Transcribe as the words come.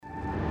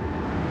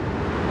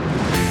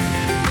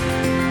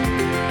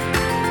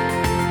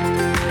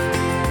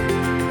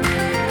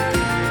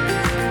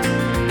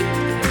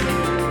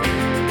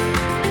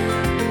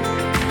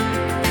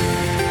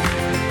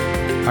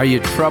Are you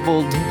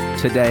troubled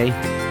today?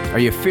 Are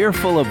you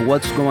fearful of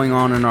what's going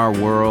on in our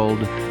world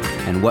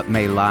and what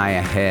may lie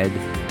ahead?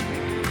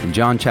 In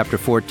John chapter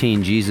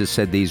 14, Jesus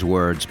said these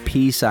words,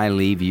 "Peace I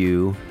leave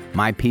you,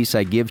 my peace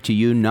I give to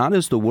you, not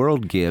as the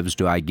world gives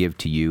do I give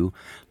to you.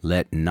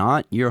 Let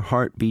not your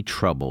heart be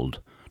troubled,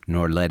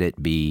 nor let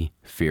it be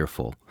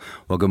fearful."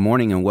 Well, good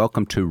morning and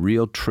welcome to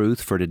Real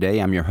Truth for today.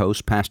 I'm your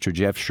host, Pastor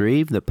Jeff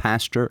Shreve, the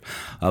pastor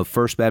of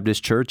First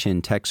Baptist Church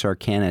in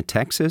Texarkana,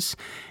 Texas,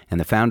 and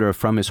the founder of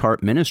From His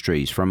Heart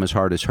Ministries. From His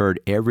Heart is heard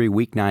every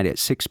weeknight at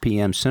 6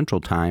 p.m.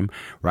 Central Time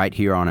right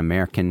here on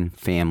American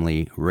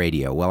Family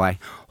Radio. Well, I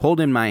hold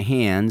in my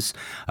hands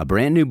a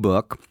brand new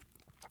book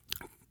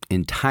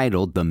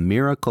entitled The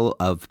Miracle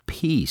of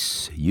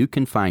Peace. You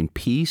can find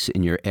peace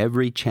in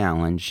every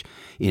challenge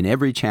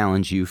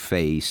you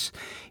face.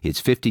 It's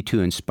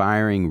 52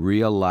 inspiring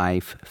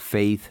real-life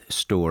faith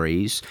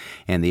stories,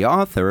 and the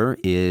author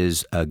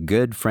is a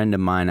good friend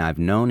of mine. I've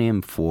known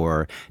him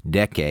for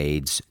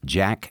decades,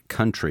 Jack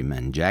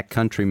Countryman. Jack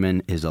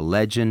Countryman is a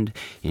legend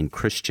in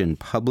Christian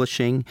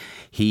publishing.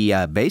 He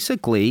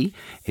basically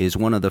is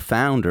one of the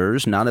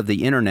founders, not of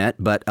the internet,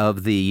 but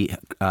of the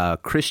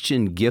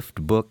Christian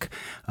gift book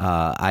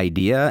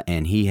idea,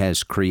 and he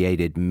has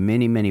created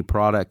many, many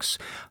products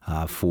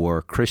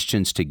for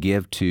Christians to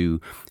give to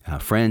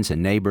friends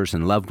and neighbors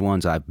and loved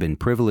ones. I've been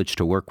privileged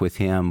to work with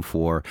him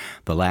for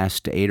the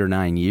last 8 or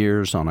 9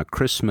 years on a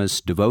Christmas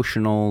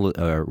devotional,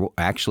 or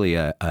actually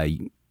a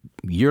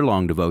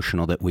year-long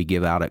devotional that we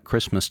give out at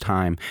Christmas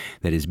time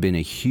that has been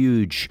a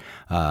huge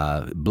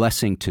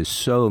blessing to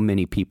so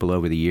many people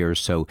over the years.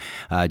 So,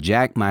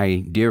 Jack,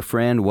 my dear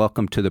friend,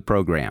 welcome to the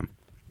program.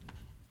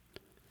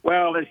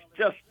 Well, it's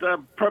just a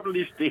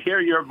privilege to hear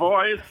your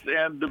voice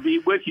and to be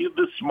with you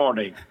this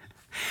morning.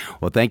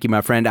 Well, thank you, my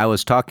friend. I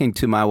was talking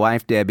to my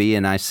wife, Debbie,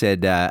 and I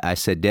said,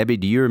 Debbie,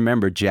 do you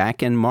remember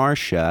Jack and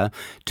Marcia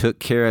took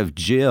care of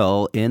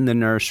Jill in the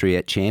nursery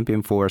at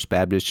Champion Forest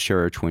Baptist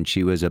Church when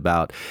she was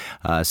about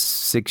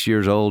 6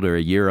 years old or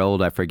a year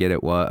old? I forget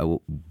it was,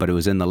 but it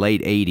was in the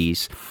late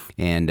 80s.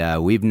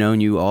 And we've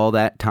known you all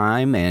that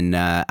time. And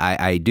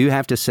I do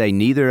have to say,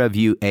 neither of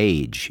you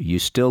age. You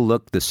still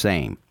look the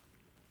same.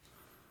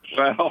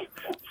 Well,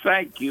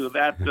 thank you.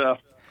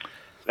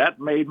 That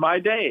made my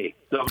day.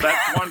 So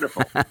that's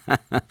wonderful.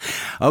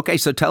 Okay,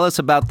 so tell us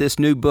about this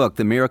new book,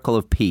 The Miracle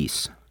of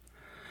Peace.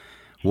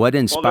 What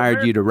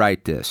inspired you to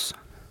write this?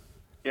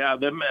 Yeah,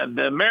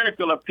 the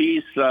Miracle of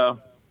Peace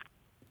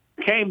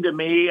came to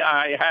me.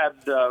 I had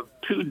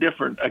 2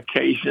 different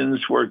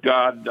occasions where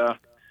God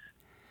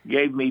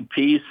gave me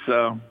peace.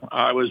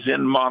 I was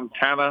in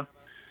Montana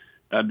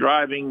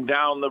driving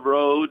down the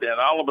road, and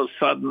all of a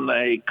sudden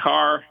a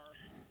car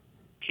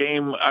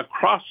came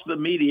across the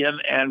median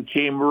and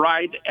came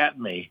right at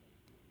me.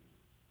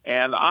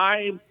 And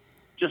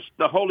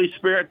the Holy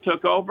Spirit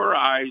took over.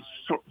 I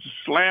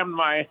slammed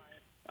my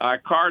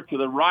car to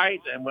the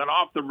right and went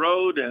off the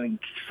road and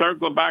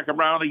circled back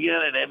around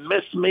again, and it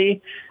missed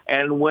me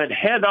and went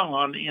head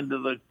on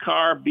into the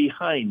car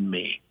behind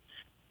me.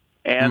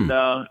 And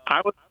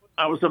I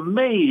was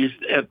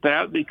amazed at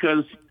that,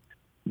 because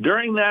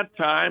during that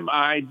time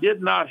I did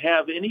not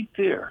have any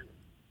fear.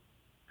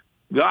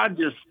 God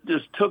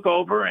just took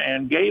over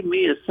and gave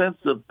me a sense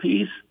of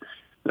peace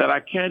that I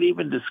can't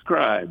even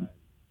describe.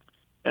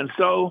 And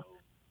so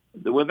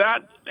with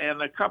that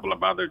and a couple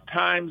of other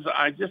times,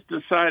 I just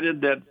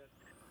decided that,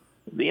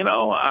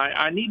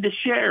 I need to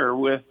share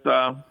with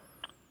the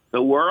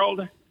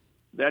world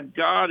that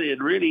God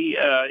really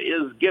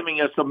is giving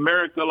us a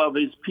miracle of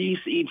his peace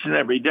each and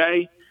every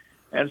day.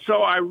 And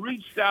so I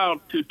reached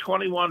out to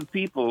 21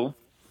 people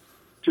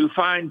to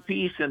find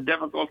peace in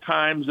difficult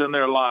times in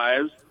their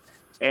lives.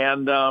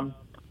 And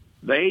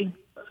they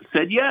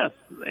said yes.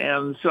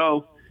 And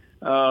so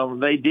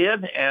they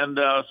did. And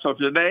so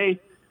today,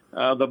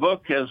 the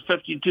book has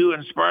 52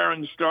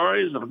 inspiring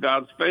stories of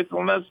God's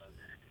faithfulness.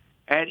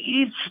 And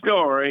each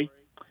story,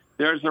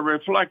 there's a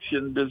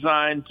reflection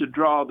designed to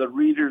draw the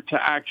reader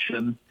to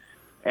action.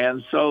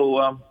 And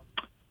so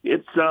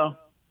it's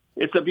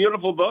a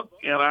beautiful book,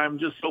 and I'm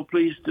just so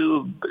pleased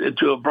to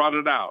have brought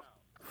it out.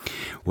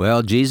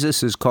 Well,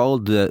 Jesus is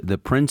called the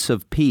Prince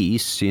of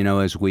Peace.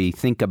 As we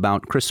think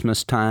about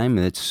Christmas time,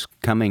 it's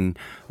coming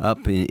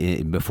up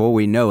before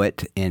we know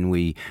it, and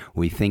we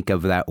think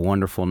of that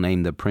wonderful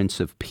name, the Prince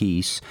of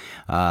Peace.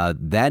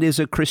 That is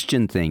a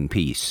Christian thing,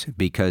 peace,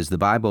 because the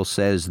Bible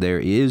says there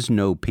is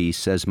no peace,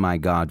 says my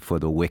God, for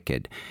the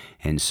wicked.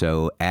 And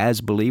so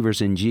as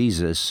believers in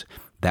Jesus,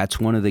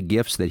 that's one of the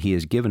gifts that he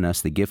has given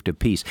us, the gift of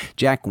peace.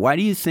 Jack, why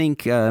do you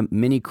think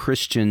many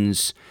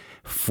Christians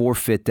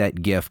forfeit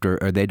that gift,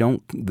 or they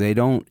don't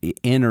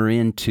enter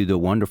into the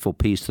wonderful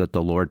peace that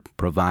the Lord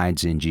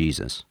provides in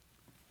Jesus?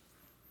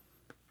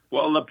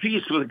 Well, the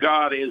peace with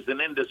God is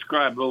an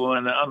indescribable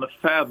and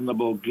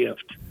unfathomable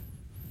gift.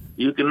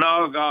 You can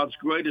know God's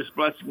greatest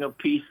blessing of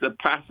peace that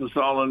passes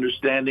all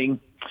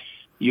understanding.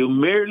 You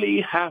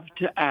merely have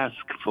to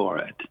ask for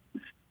it.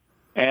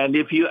 And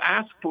if you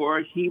ask for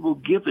it, he will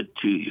give it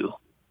to you.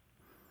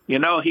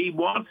 He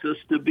wants us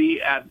to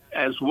be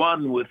as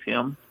one with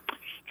him.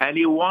 and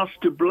he wants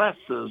to bless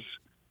us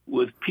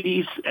with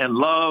peace and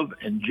love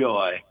and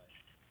joy.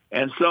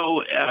 And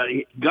so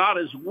God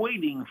is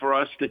waiting for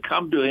us to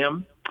come to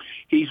him.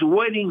 He's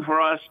waiting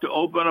for us to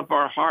open up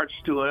our hearts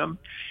to him.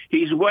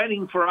 He's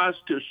waiting for us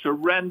to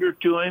surrender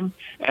to him.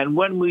 And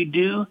when we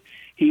do,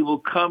 he will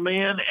come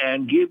in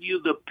and give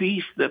you the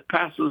peace that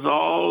passes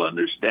all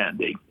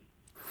understanding.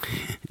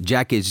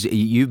 Jack,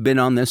 you've been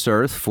on this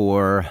earth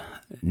for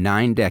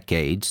 9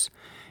 decades,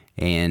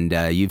 and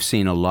you've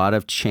seen a lot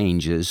of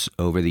changes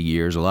over the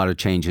years, a lot of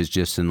changes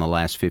just in the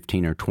last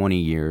 15 or 20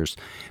 years.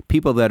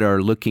 People that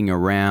are looking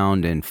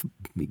around and,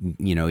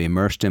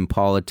 immersed in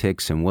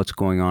politics and what's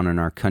going on in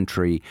our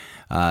country,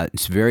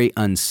 it's very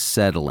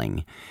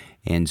unsettling.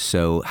 And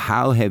so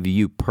how have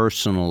you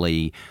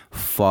personally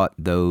fought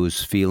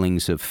those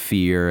feelings of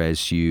fear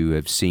as you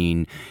have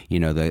seen,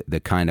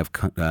 the kind of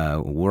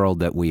world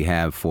that we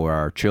have for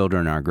our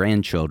children, our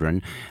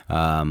grandchildren?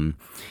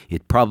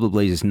 It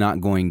probably is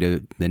not going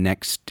to the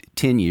next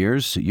 10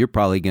 years. You're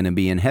probably going to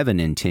be in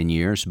heaven in 10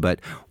 years. But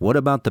what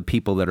about the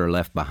people that are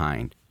left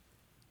behind?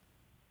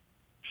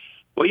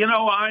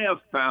 Well, I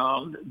have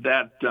found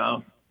that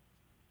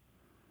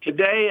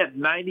today at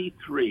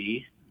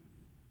 93,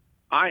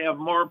 I have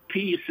more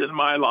peace in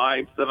my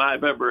life than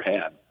I've ever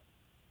had.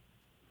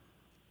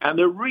 And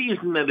the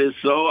reason it is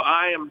so,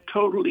 I am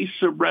totally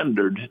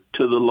surrendered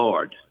to the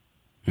Lord.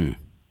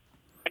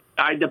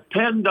 I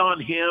depend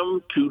on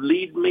him to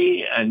lead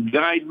me and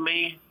guide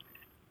me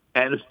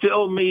and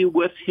fill me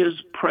with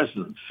his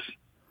presence.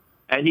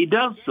 And he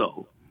does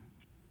so.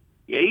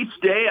 Each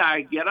day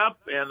I get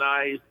up and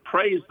I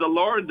praise the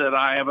Lord that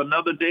I have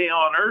another day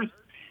on earth.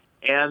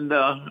 And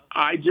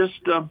I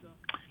just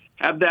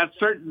have that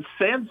certain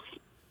sense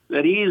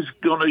that he's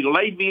going to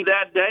lead me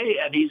that day,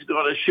 and he's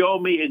going to show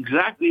me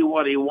exactly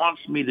what he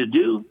wants me to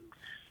do.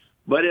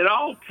 But it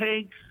all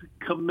takes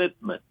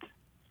commitment.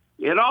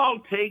 It all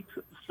takes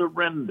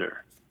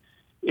surrender.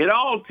 It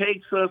all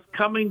takes us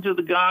coming to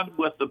the God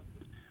with a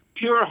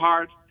pure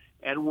heart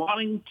and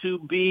wanting to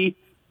be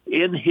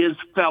in his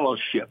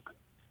fellowship.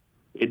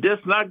 It's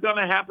just not going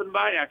to happen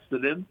by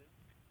accident.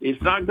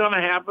 It's not going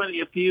to happen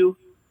if you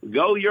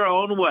go your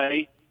own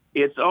way.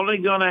 It's only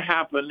going to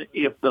happen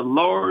if the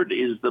Lord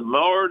is the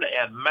Lord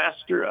and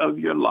master of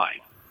your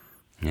life.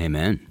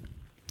 Amen.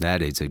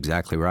 That is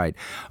exactly right.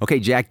 Okay,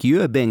 Jack,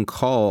 you have been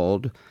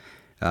called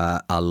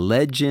a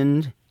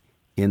legend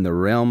in the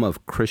realm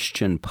of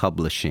Christian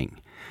publishing.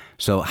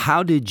 So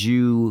how did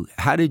you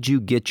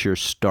get your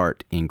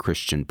start in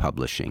Christian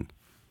publishing?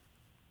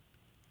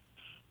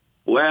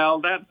 Well,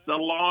 that's a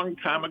long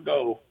time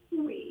ago.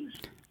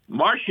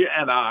 Marcia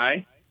and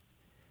I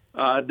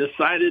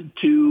decided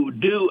to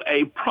do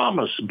a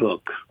promise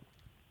book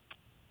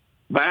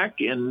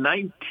back in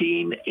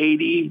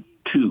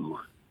 1982.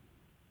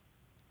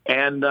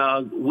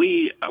 And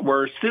we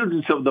were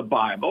students of the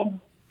Bible,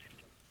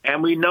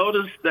 and we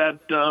noticed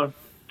that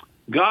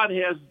God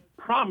has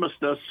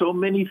promised us so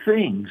many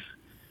things.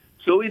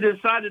 So we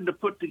decided to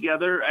put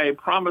together a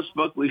promise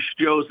book which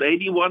shows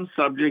 81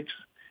 subjects.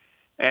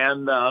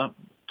 And, the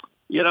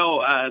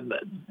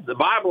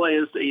Bible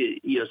is,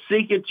 you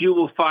seek it, you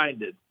will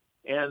find it.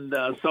 And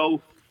so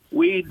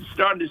we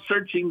started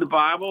searching the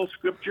Bible,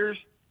 scriptures,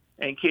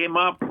 and came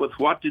up with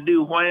what to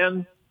do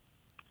when,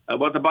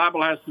 what the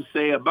Bible has to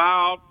say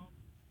about.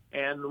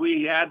 And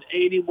we had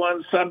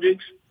 81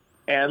 subjects,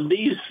 and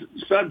these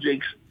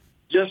subjects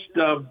just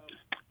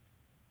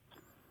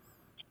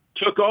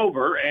took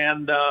over.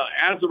 And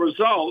as a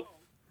result,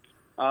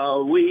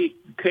 we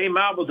came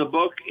out with a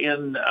book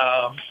in,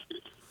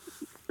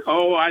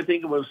 I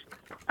think it was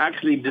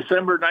actually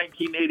December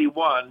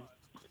 1981.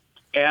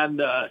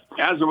 And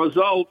as a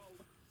result,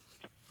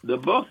 the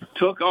book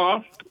took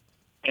off,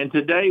 and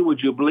today,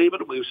 would you believe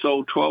it, we've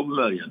sold 12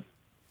 million.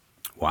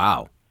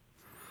 Wow.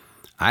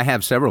 I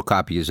have several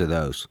copies of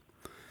those.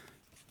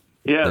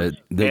 Yes.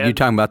 You're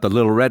talking about the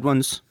little red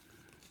ones?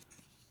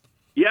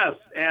 Yes,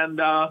 and,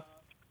 first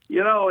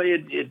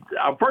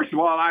of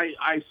all,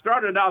 I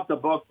started out the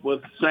book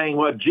with saying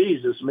what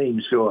Jesus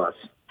means to us.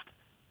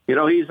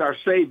 He's our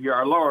Savior,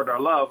 our Lord,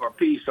 our love, our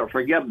peace, our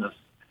forgiveness.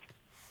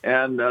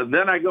 And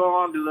then I go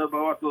on to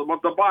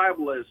what the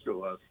Bible is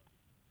to us.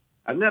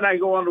 And then I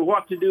go on to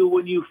what to do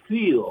when you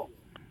feel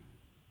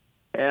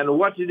and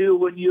what to do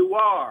when you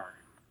are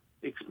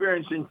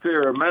experiencing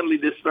fear or mentally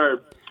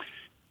disturbed.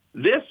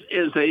 This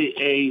is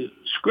a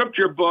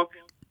scripture book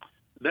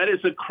that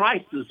is a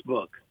crisis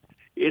book.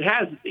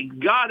 God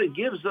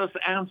gives us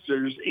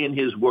answers in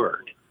his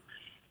word.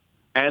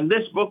 And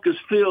this book is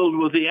filled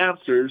with the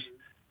answers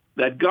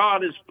that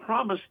God has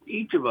promised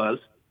each of us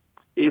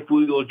if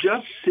we will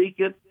just seek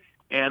it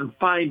and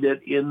find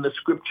it in the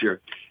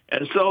scripture.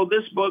 And so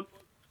this book,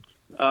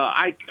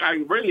 I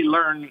really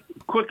learned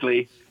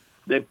quickly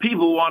that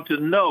people want to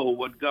know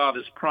what God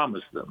has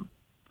promised them.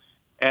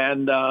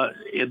 And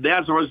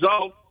as a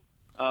result,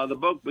 the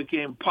book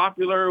became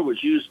popular,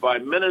 was used by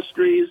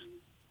ministries,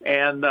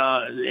 and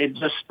it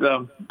just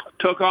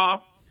took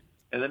off.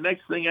 And the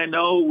next thing I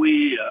know, in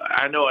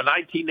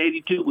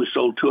 1982, we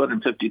sold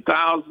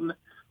 250,000.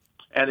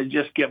 and it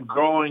just kept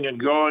growing and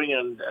growing.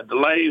 And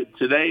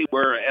today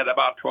we're at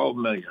about 12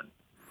 million.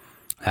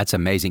 That's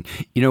amazing.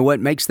 You know what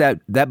makes that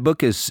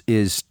book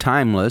is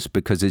timeless,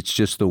 because it's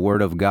just the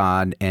Word of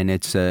God, and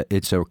it's a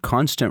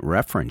constant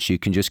reference. You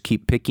can just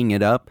keep picking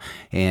it up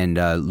and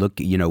look.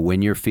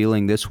 When you're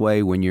feeling this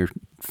way, when you're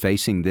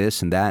facing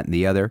this and that and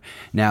the other.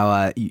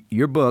 Now,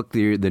 your book,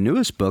 the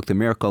newest book, The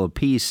Miracle of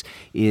Peace,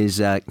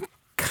 is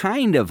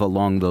kind of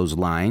along those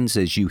lines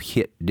as you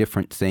hit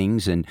different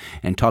things and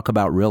talk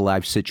about real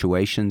life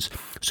situations.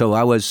 So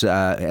I was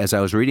as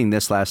I was reading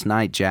this last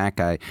night, Jack,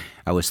 I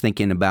was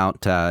thinking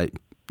about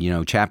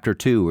chapter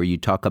 2, where you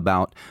talk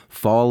about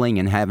falling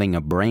and having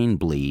a brain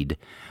bleed.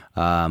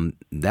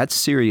 That's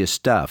serious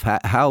stuff.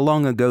 How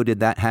long ago did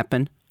that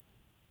happen?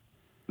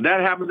 That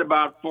happened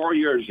about 4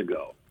 years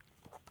ago.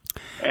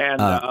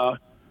 And I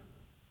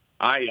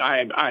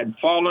had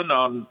fallen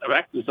on, in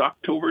fact, it was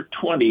October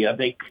 20, I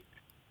think,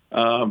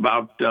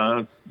 about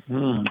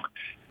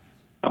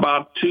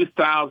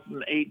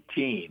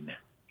 2018.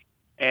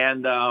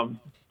 And I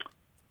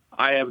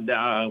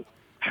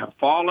have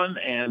fallen,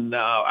 and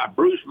I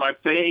bruised my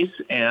face,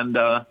 and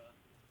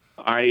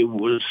I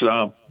was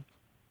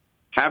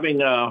having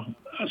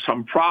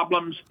some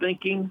problems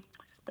thinking.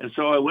 And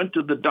so I went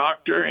to the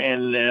doctor,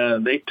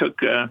 and they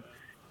took a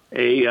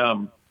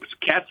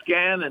CAT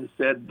scan and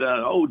said,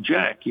 "Oh,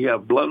 Jack, you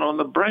have blood on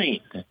the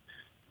brain."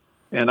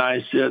 And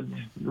I said,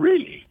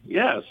 "Really?"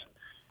 "Yes."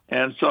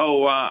 And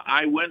so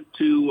I went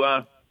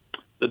to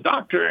the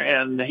doctor,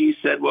 and he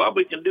said, "Well,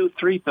 we can do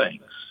 3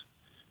 things.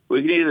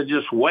 We can either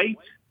just wait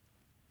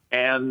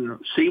and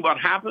see what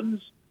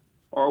happens,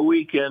 or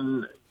we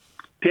can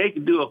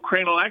do a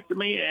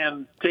cranialectomy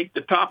and take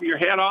the top of your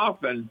head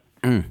off and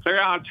clear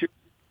out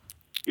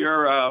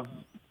your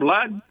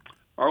blood,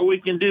 or we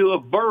can do a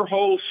burr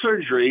hole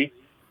surgery."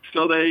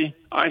 So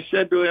I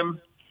said to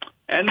him,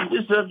 and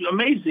this is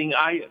amazing,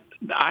 I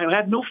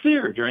had no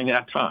fear during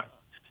that time.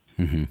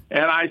 Mm-hmm.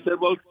 And I said,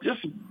 "Well,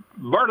 just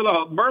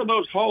burr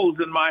those holes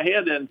in my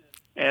head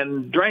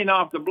and drain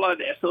off the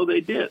blood." So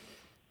they did.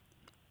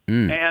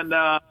 And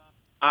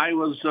I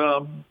was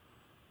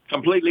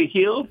completely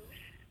healed.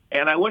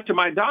 And I went to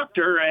my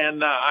doctor,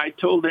 and I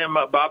told him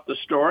about the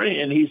story,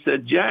 and he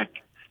said,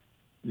 "Jack,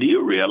 do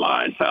you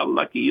realize how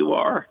lucky you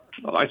are?"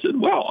 Well, I said,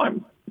 "Well,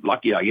 I'm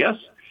lucky, I guess."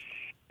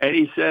 And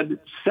he said,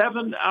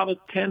 7 out of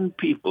 10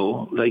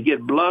 people that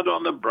get blood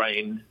on the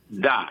brain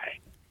die.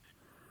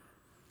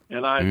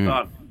 And I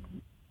thought,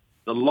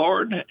 the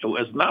Lord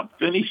was not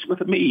finished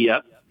with me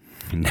yet.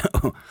 No.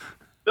 He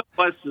still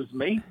blesses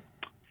me.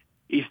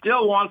 He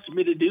still wants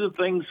me to do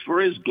things for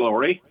His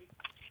glory.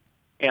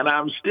 And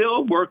I'm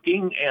still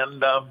working.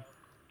 And,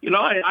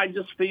 I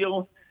just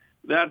feel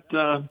that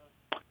the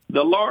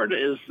Lord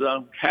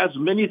has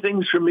many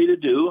things for me to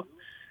do.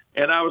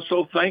 And I was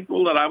so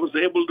thankful that I was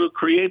able to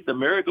create the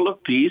Miracle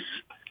of Peace,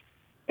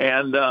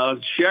 and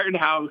shared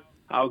how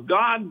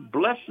God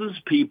blesses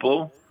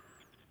people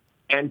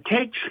and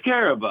takes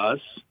care of us,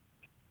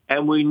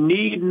 and we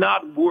need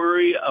not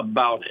worry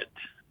about it.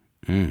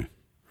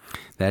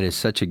 That is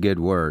such a good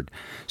word.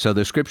 So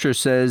the scripture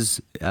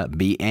says,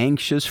 be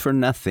anxious for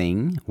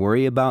nothing,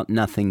 worry about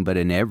nothing, but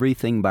in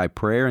everything by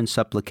prayer and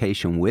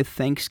supplication with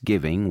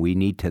thanksgiving. We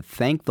need to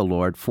thank the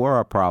Lord for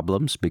our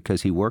problems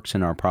because He works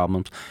in our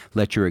problems.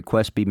 Let your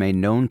requests be made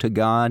known to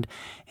God,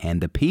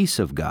 and the peace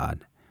of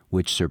God,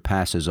 which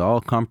surpasses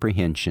all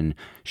comprehension,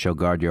 shall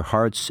guard your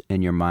hearts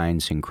and your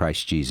minds in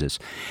Christ Jesus.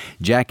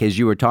 Jack, as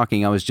you were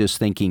talking, I was just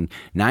thinking,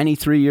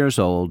 93 years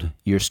old,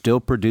 you're still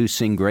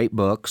producing great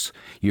books.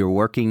 You're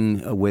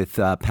working with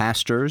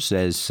pastors,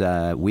 as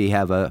we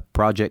have a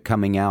project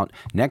coming out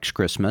next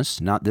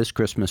Christmas, not this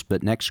Christmas,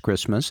 but next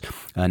Christmas,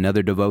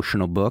 another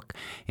devotional book,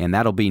 and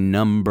that'll be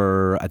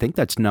I think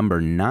that's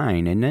number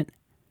 9, isn't it?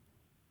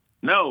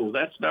 No,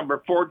 that's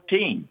number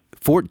 14.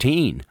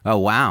 14. Oh,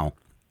 wow.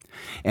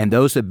 And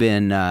those have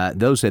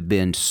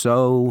been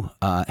so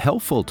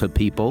helpful to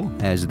people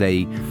as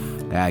they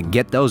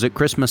get those at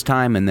Christmas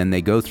time, and then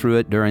they go through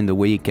it during the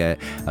week, a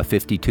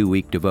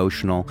 52-week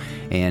devotional.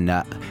 And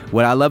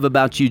what I love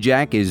about you,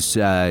 Jack, is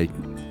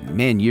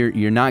man,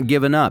 you're not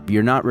giving up.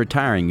 You're not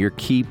retiring. You're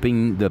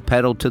keeping the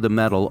pedal to the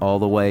metal all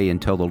the way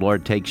until the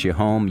Lord takes you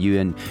home, you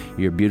and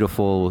your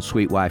beautiful,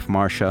 sweet wife,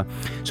 Marcia.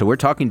 So we're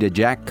talking to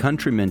Jack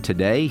Countryman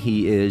today.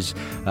 He is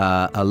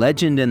a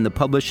legend in the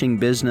publishing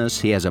business.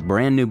 He has a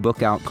brand new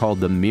book out called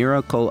The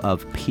Miracle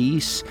of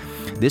Peace.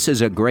 This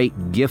is a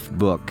great gift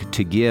book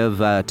to give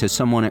to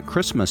someone at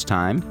Christmas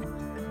time.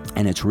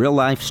 And it's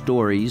real-life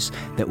stories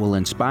that will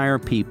inspire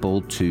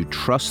people to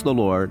trust the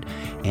Lord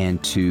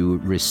and to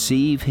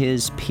receive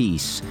His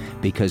peace,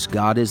 because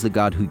God is the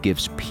God who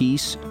gives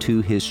peace to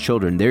His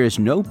children. There is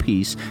no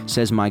peace,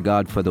 says my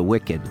God, for the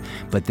wicked,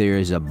 but there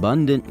is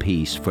abundant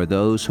peace for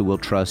those who will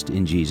trust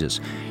in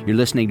Jesus. You're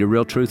listening to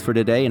Real Truth for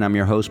Today, and I'm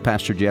your host,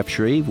 Pastor Jeff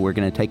Shreve. We're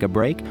going to take a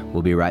break.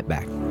 We'll be right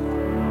back.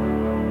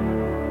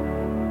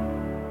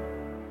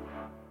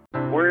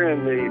 We're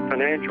in the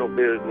financial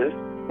business.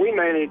 We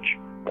manage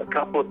a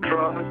couple of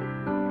trusts,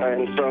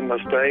 and some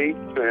estates,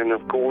 and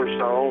of course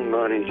our own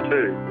monies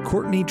too.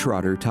 Courtney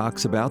Trotter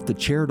talks about the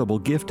charitable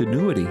gift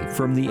annuity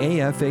from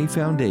the AFA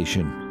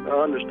Foundation.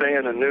 I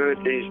understand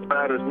annuities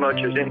about as much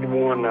as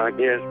anyone, I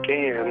guess,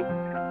 can.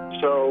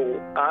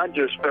 So I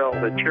just felt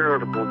the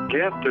charitable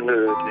gift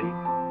annuity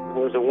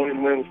was a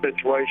win-win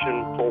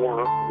situation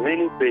for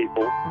many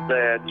people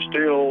that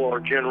still are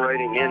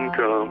generating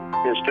income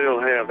and still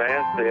have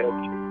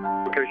assets,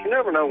 because you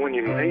never know when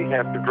you may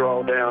have to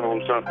draw down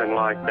on something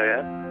like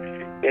that.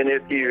 And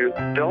if you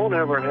don't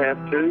ever have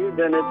to,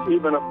 then it's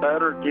even a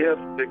better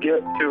gift to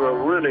get to a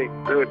really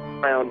good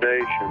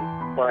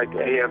foundation like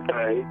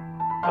AFA,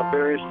 a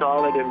very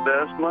solid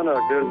investment, a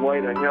good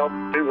way to help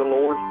do the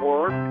Lord's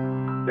work,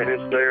 and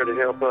it's there to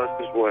help us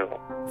as well.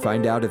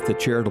 Find out if the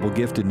charitable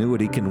gift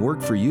annuity can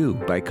work for you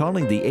by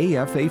calling the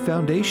AFA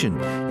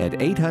Foundation at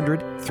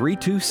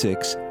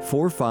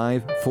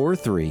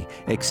 800-326-4543,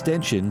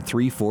 extension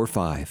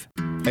 345.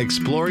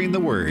 Exploring the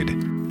Word.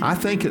 I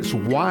think it's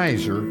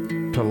wiser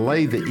to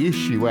lay the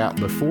issue out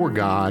before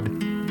God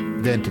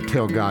than to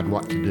tell God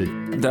what to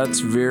do. That's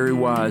very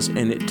wise,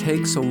 and it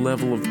takes a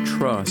level of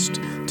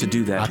trust to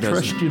do that. I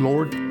trust you,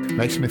 Lord.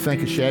 Makes me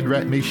think of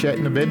Shadrach, Meshach,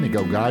 and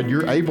Abednego. God,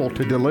 you're able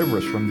to deliver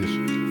us from this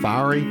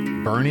fiery,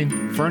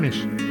 burning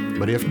furnace.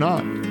 But if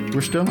not,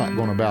 we're still not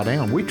going to bow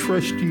down. We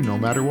trust you no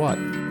matter what.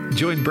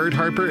 Join Bert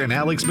Harper and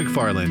Alex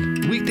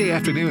McFarland weekday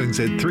afternoons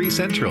at 3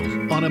 Central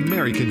on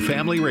American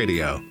Family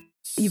Radio.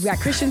 You've got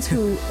Christians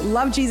who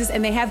love Jesus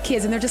and they have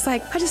kids and they're just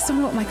like, I just don't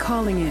know what my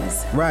calling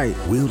is. Right.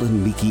 Will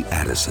and Mickey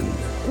Addison.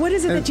 What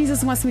is it that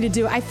Jesus wants me to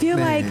do? I feel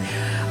like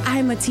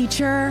I'm a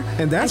teacher.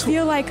 And that's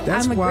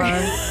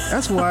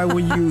why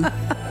when you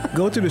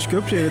go to the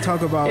scripture and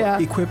talk about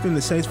equipping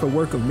the saints for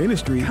work of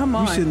ministry,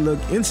 you should look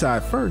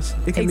inside first.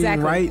 It can be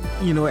right,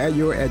 at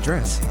your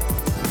address.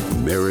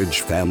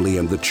 Marriage, family,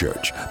 and the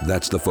church.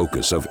 That's the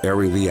focus of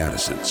Airing the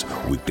Addisons.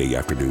 Weekday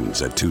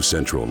afternoons at 2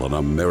 Central on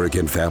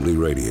American Family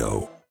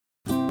Radio.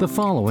 The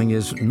following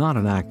is not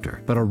an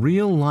actor, but a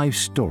real-life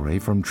story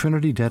from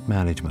Trinity Debt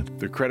Management.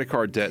 The credit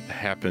card debt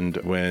happened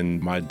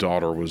when my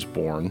daughter was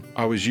born.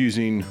 I was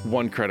using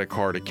one credit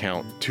card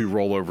account to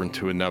roll over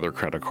into another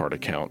credit card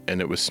account, and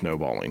it was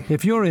snowballing.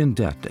 If you're in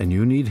debt and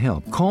you need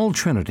help, call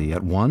Trinity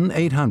at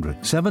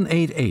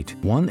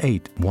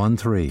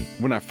 1-800-788-1813.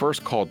 When I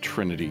first called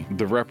Trinity,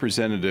 the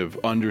representative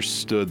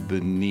understood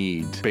the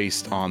need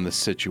based on the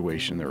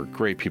situation. They were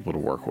great people to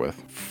work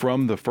with.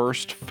 From the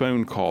first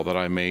phone call that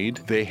I made,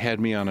 they had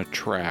me on a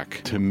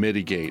track to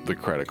mitigate the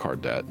credit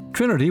card debt.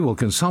 Trinity will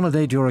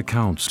consolidate your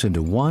accounts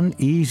into one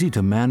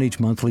easy-to-manage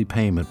monthly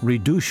payment,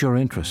 reduce your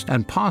interest,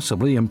 and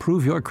possibly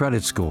improve your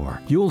credit score.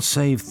 You'll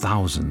save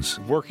thousands.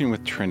 Working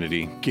with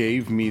Trinity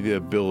gave me the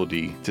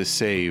ability to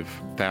save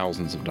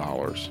thousands of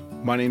dollars.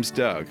 My name's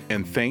Doug,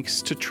 and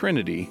thanks to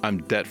Trinity, I'm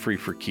debt-free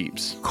for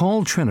keeps.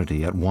 Call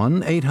Trinity at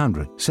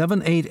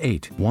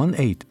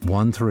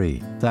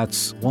 1-800-788-1813.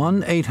 That's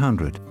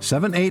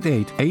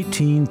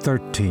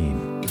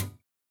 1-800-788-1813.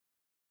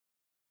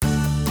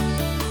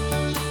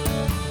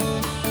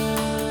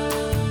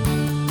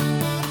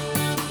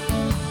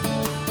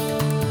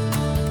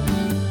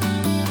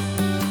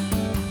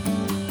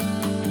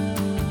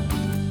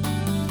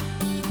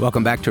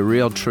 Welcome back to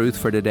Real Truth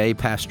for Today.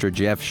 Pastor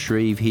Jeff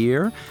Shreve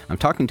here. I'm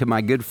talking to my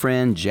good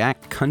friend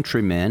Jack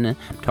Countryman.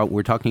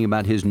 We're talking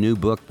about his new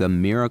book, The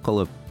Miracle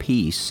of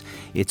Peace.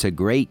 It's a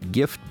great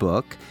gift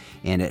book,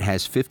 and it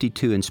has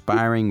 52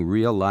 inspiring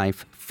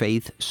real-life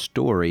faith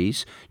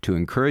stories to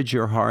encourage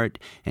your heart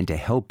and to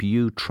help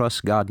you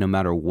trust God no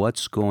matter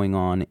what's going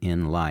on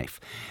in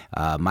life.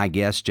 My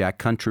guest, Jack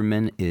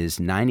Countryman, is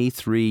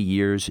 93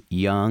 years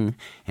young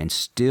and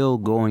still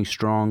going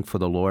strong for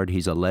the Lord.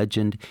 He's a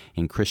legend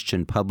in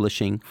Christian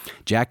publishing.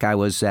 Jack, I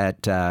was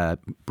at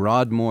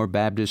Broadmoor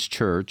Baptist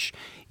Church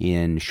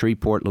in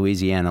Shreveport,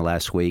 Louisiana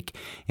last week,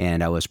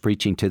 and I was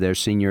preaching to their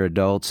senior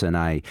adults, and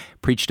I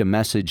preached a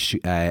message.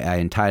 I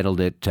entitled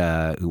it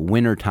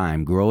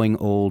Wintertime, Growing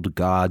Old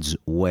God's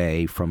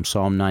Way, from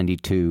Psalm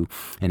 92,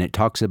 and it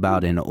talks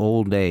about in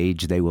old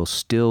age they will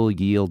still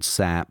yield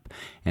sap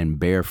and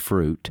bear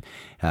fruit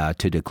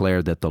to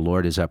declare that the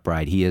Lord is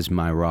upright. He is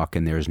my rock,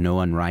 and there is no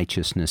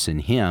unrighteousness in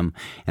him.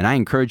 And I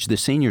encouraged the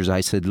seniors,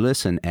 I said,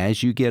 listen,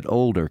 as you get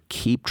older,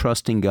 keep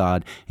trusting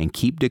God and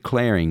keep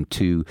declaring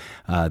to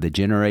the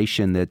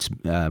generation that's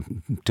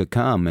to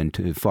come and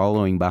to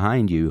following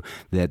behind you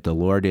that the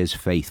Lord is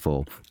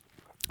faithful.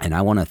 And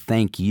I want to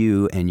thank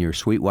you and your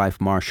sweet wife,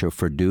 Marcia,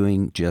 for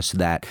doing just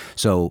that.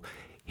 So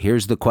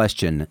here's the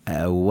question.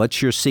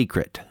 What's your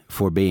secret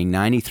for being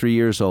 93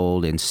 years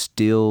old and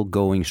still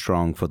going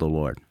strong for the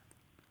Lord?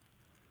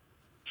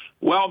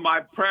 Well, my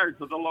prayer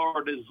to the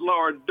Lord is,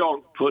 Lord,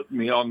 don't put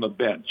me on the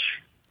bench.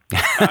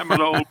 I'm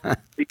an old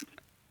athlete,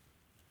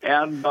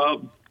 and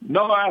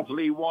no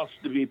athlete wants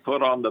to be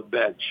put on the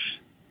bench.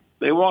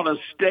 They want to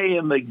stay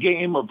in the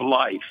game of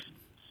life.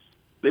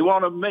 They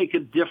want to make a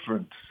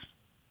difference.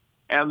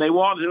 And they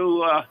want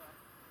to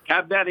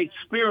have that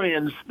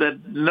experience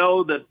that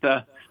know that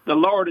the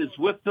Lord is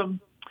with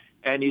them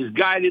and he's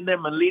guiding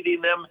them and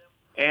leading them.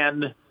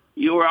 And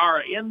you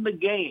are in the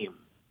game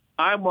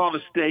I want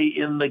to stay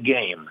in the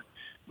game,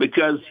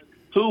 because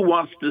who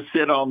wants to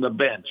sit on the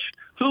bench?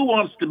 Who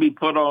wants to be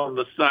put on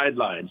the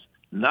sidelines?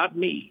 Not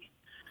me.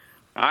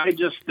 I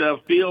just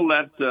feel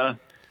that the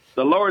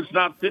Lord's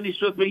not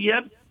finished with me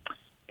yet,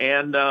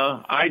 and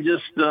I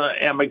just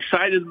am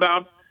excited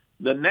about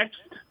the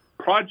next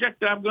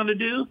project I'm going to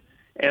do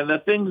and the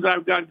things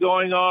I've got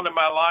going on in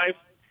my life,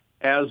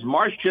 as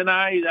Marcia and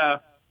I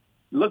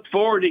look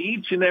forward to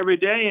each and every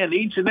day and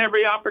each and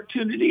every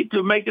opportunity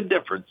to make a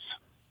difference.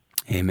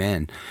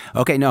 Amen.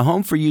 Okay, now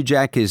home for you,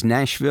 Jack, is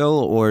Nashville,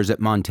 or is it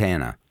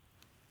Montana?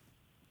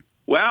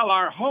 Well,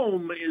 our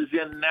home is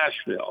in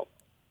Nashville.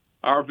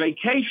 Our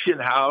vacation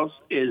house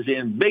is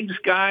in Big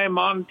Sky,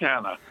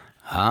 Montana.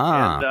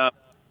 And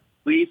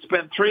we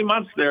spent 3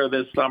 months there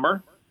this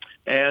summer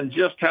and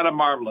just had a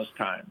marvelous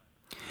time.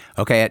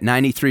 Okay, at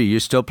 93, you're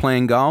still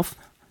playing golf?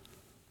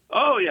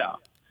 Oh, yeah.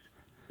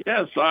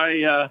 Yes,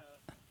 I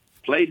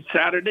played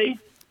Saturday.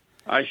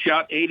 I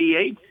shot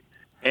 88,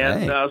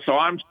 and so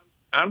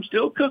I'm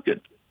still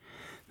cooking.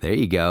 There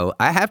you go.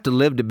 I have to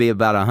live to be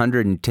about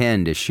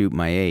 110 to shoot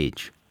my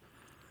age.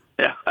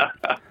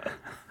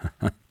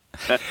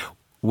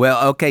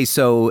 Well, okay,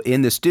 so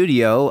in the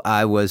studio,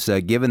 I was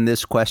given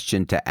this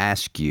question to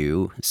ask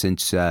you,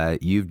 since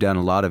you've done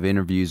a lot of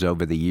interviews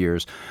over the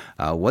years.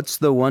 What's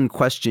the one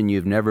question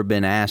you've never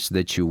been asked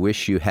that you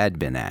wish you had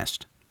been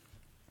asked?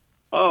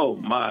 Oh,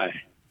 my.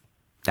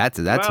 That's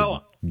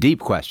a deep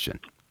question.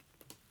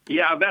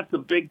 Yeah, that's a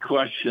big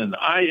question.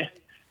 I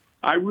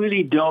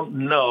really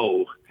don't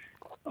know.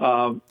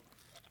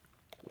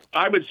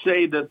 I would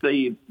say that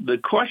the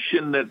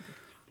question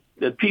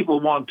that people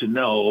want to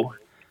know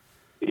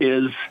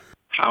is,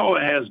 how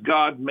has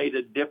God made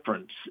a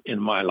difference in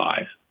my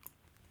life?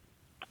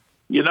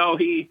 You know,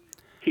 he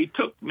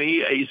took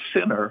me, a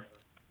sinner,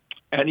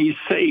 and he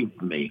saved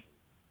me.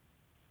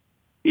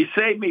 He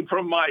saved me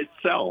from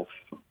myself,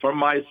 from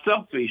my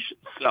selfish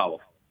self.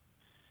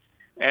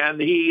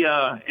 And he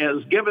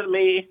has given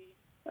me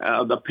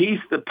the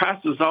peace that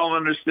passes all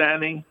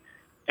understanding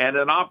and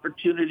an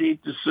opportunity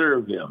to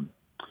serve him.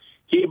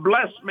 He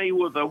blessed me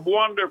with a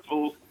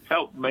wonderful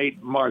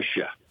helpmate,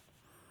 Marcia.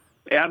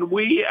 And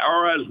we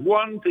are as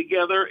one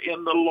together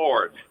in the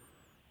Lord.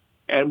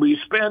 And we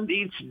spend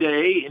each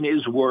day in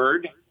his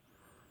word,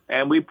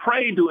 and we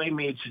pray to him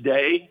each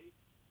day,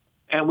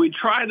 and we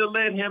try to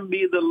let him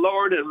be the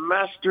Lord and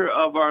master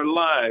of our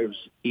lives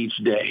each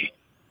day.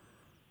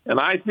 And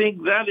I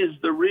think that is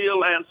the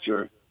real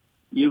answer.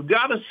 You've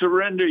got to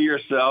surrender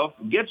yourself,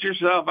 get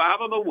yourself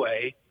out of the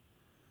way,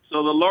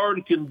 so the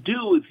Lord can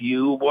do with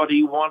you what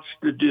he wants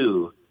to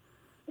do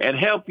and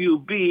help you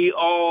be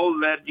all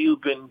that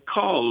you've been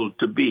called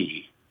to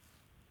be.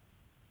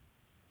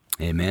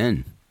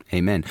 Amen.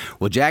 Amen.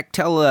 Well, Jack,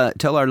 tell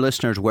our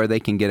listeners where they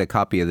can get a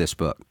copy of this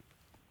book.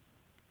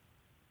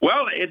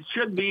 Well, it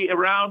should be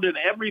around in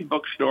every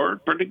bookstore,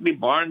 particularly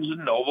Barnes &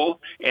 Noble.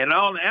 And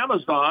on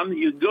Amazon,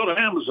 you can go to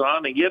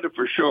Amazon and get it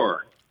for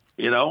sure,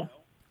 you know.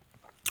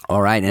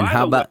 All right, and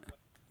how about...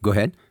 Go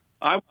ahead.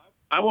 I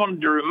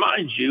wanted to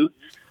remind you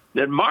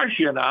that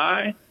Marcia and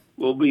I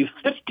will be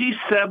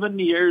 57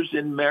 years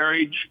in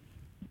marriage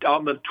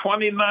on the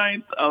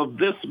 29th of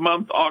this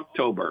month,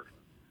 October.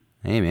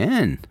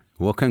 Amen.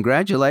 Well,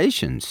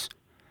 congratulations.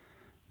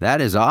 That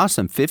is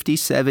awesome.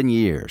 57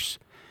 years.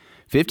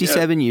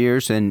 57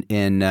 years, and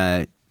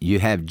you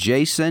have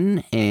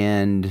Jason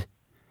and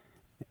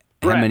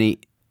Brett. How many?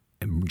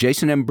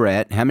 Jason and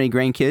Brett. How many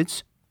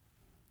grandkids?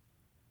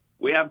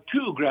 We have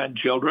 2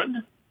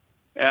 grandchildren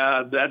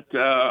that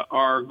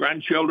are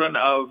grandchildren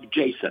of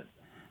Jason.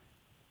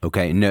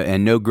 Okay,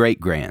 no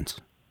great-grands?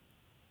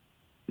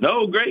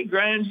 No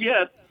great-grands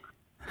yet.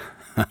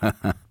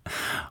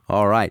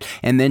 All right.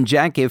 And then,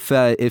 Jack,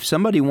 if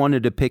somebody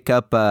wanted to pick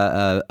up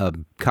a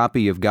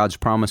copy of God's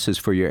Promises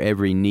for Your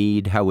Every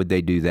Need, how would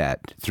they do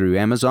that? Through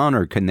Amazon,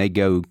 or can they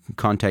go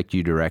contact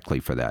you directly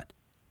for that?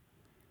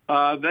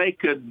 They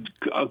could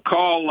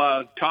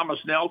call Thomas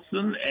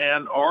Nelson,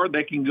 or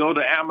they can go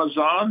to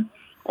Amazon,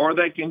 or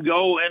they can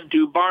go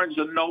into Barnes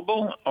 &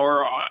 Noble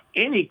or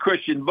any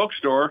Christian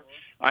bookstore.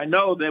 I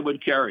know they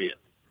would carry it.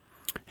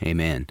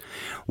 Amen.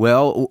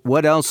 Well,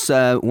 what else?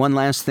 One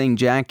last thing,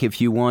 Jack, if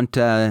you want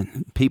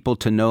people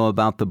to know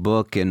about the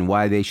book and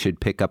why they should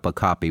pick up a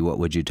copy, what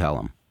would you tell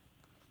them?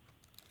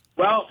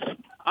 Well,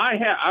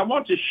 I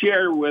want to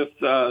share with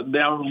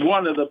them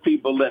one of the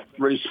people that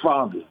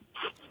responded.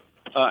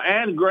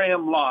 Anne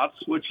Graham Lotz,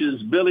 which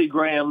is Billy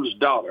Graham's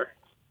daughter.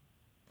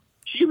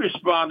 She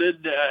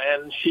responded,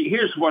 and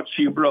here's what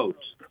she wrote.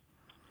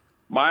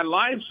 My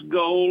life's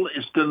goal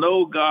is to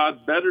know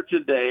God better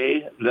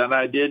today than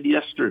I did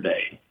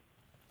yesterday,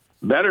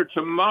 better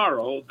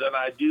tomorrow than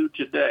I do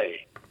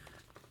today.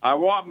 I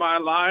want my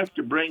life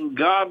to bring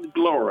God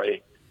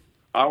glory.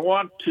 I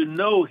want to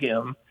know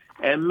him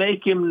and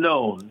make him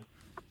known.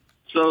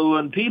 So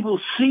when people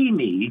see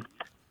me,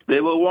 they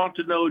will want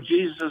to know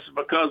Jesus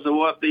because of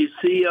what they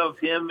see of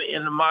him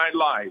in my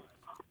life.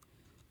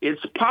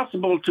 It's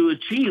possible to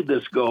achieve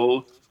this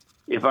goal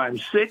if I'm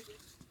sick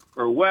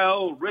or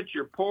well, rich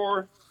or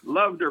poor,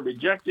 loved or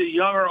rejected,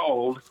 young or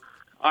old.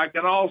 I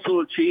can also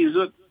achieve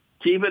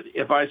it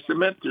if I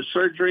submit to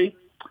surgery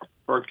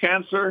for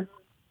cancer.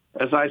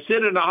 As I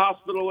sit in a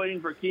hospital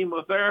waiting for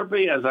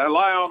chemotherapy, as I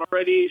lie on a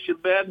radiation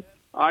bed,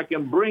 I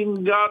can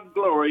bring God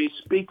glory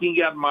speaking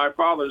at my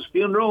father's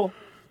funeral,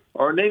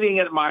 or kneeling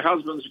at my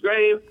husband's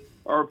grave,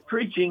 or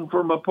preaching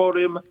from a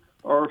podium,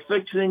 or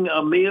fixing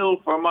a meal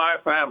for my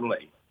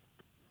family.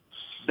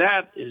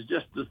 That is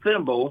just a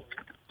symbol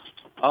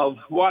of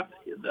what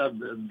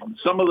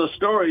some of the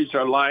stories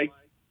are like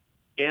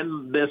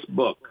in this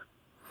book.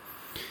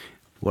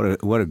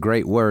 What a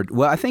great word.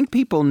 Well, I think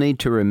people need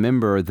to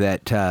remember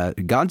that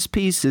God's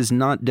peace is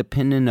not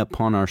dependent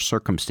upon our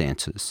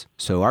circumstances.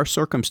 So our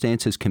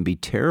circumstances can be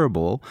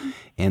terrible,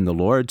 and the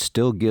Lord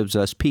still gives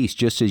us peace.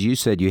 Just as you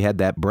said, you had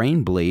that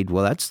brain bleed.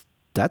 Well,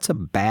 that's a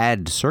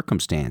bad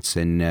circumstance,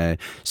 and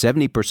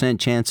 70%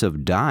 chance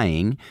of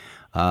dying,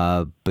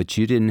 but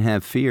you didn't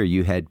have fear.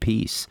 You had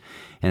peace.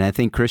 And I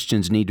think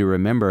Christians need to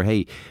remember,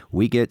 hey,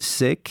 we get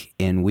sick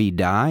and we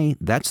die.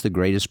 That's the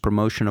greatest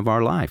promotion of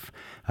our life.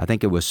 I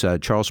think it was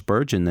Charles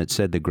Spurgeon that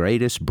said the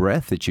greatest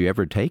breath that you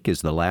ever take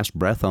is the last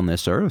breath on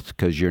this earth,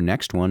 because your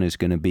next one is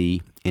going to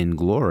be in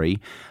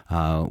glory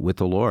with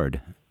the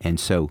Lord. And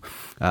so,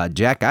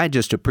 Jack, I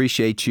just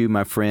appreciate you,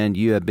 my friend.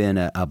 You have been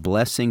a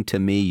blessing to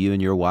me, you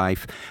and your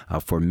wife,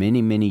 for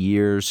many, many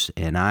years,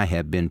 and I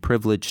have been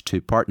privileged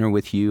to partner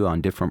with you on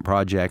different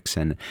projects,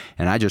 and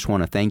I just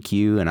want to thank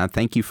you, and I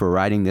thank you for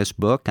writing this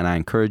book, and I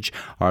encourage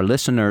our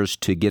listeners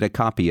to get a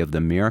copy of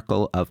The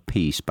Miracle of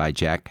Peace by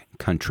Jack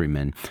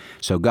Countryman.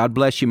 So God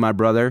bless you, my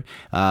brother.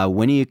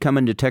 When are you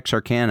coming to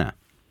Texarkana?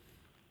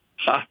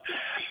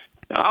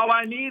 All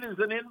I need is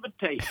an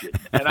invitation,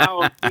 and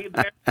I'll be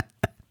there.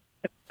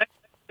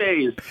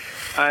 Days.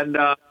 And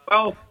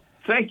well,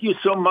 thank you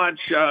so much,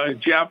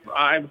 Jeff.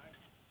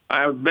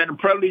 I've been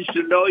privileged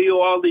to know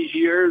you all these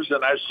years,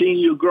 and I've seen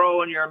you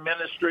grow in your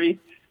ministry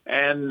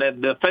and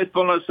the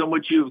faithfulness in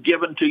which you've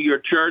given to your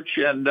church.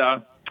 And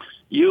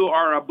you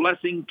are a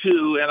blessing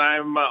too. And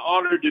I'm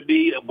honored to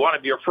be one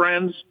of your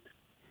friends.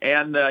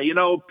 And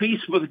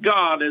peace with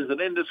God is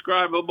an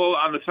indescribable,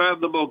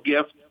 unfathomable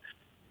gift,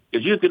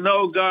 because you can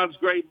know God's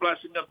great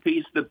blessing of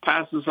peace that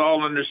passes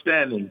all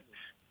understanding.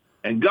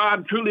 And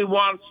God truly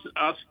wants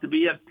us to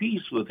be at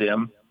peace with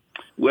him,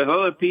 with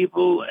other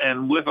people,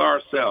 and with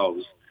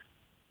ourselves.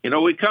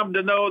 We come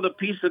to know the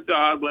peace of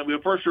God when we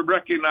first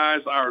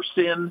recognize our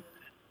sin,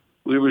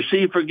 we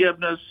receive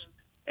forgiveness,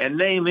 and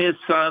name his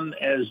Son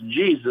as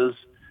Jesus,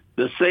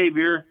 the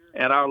Savior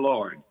and our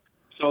Lord.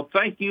 So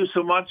thank you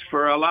so much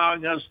for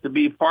allowing us to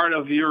be part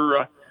of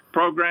your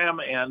program,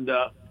 and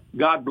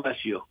God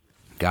bless you.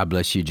 God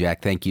bless you,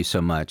 Jack. Thank you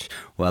so much.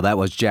 Well, that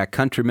was Jack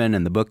Countryman,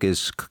 and the book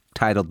is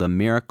titled The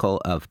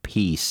Miracle of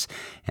Peace,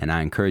 and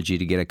I encourage you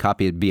to get a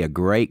copy. It'd be a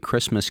great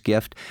Christmas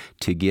gift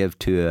to give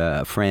to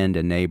a friend,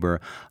 a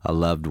neighbor, a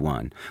loved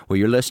one. Well,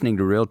 you're listening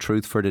to Real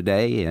Truth for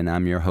Today, and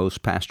I'm your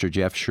host, Pastor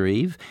Jeff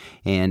Shreve,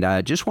 and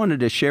I just wanted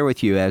to share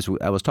with you, as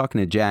I was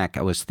talking to Jack,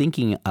 I was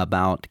thinking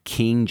about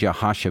King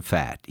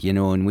Jehoshaphat.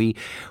 And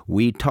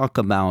we talk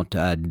about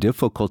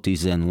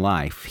difficulties in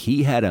life.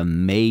 He had a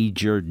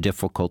major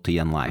difficulty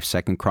in life.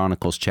 2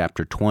 Chronicles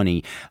chapter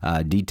 20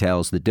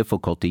 details the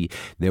difficulty.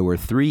 There were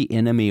 3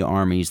 enemy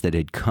armies that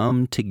had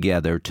come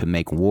together to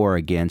make war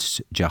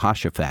against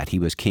Jehoshaphat. He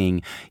was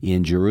king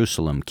in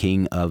Jerusalem,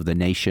 king of the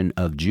nation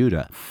of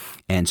Judah.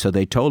 And so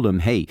they told him,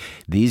 hey,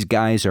 these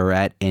guys are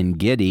at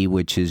En-Gedi,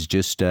 which is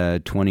just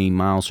 20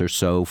 miles or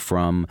so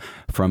from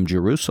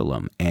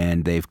Jerusalem,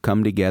 and they've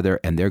come together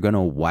and they're going to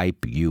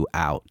wipe you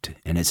out.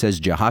 And it says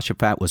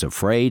Jehoshaphat was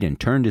afraid and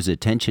turned his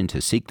attention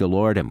to seek the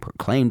Lord and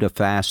proclaimed a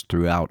fast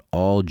throughout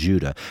all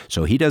Judah.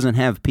 So he doesn't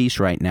have peace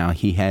right now.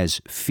 He has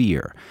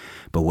fear.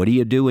 But what do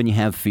you do when you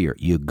have fear?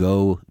 You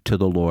go to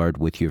the Lord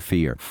with your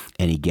fear.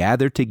 And he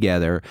gathered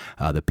together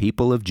the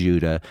people of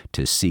Judah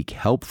to seek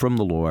help from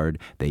the Lord.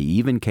 They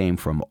even came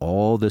from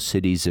all the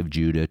cities of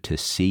Judah to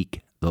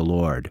seek the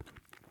Lord.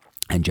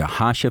 And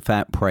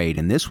Jehoshaphat prayed,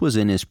 and this was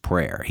in his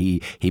prayer.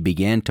 He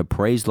began to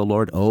praise the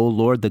Lord. O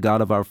Lord, the God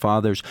of our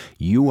fathers,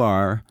 you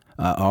are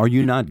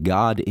you not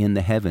God in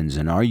the heavens,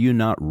 and are you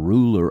not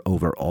ruler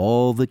over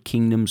all the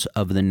kingdoms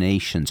of the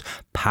nations?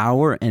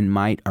 Power and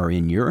might are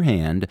in your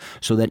hand,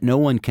 so that no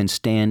one can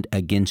stand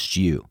against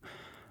you.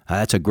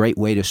 That's a great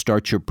way to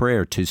start your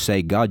prayer, to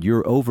say, God,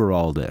 you're over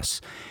all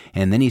this.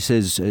 And then he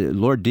says,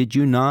 Lord, did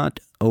you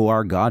not, O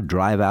our God,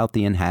 drive out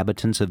the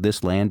inhabitants of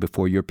this land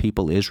before your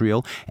people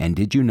Israel? And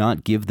did you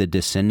not give the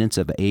descendants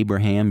of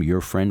Abraham,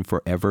 your friend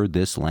forever,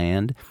 this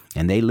land?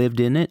 And they lived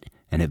in it,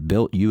 and have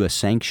built you a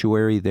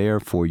sanctuary there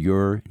for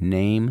your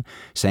name,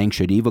 saying,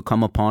 should evil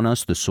come upon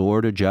us, the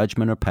sword or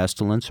judgment or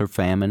pestilence or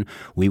famine,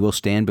 we will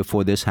stand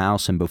before this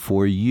house and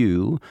before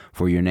you,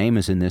 for your name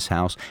is in this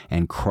house,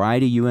 and cry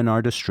to you in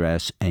our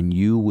distress, and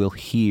you will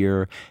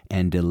hear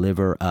and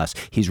deliver us.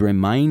 He's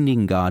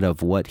reminding God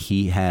of what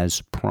he has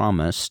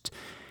promised.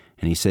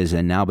 And he says,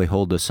 and now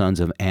behold, the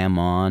sons of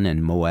Ammon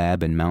and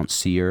Moab and Mount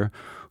Seir,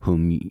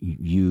 whom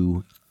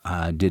you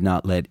did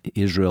not let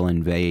Israel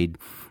invade,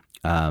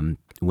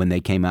 when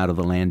they came out of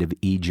the land of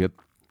Egypt,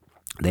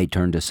 They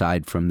turned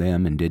aside from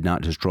them and did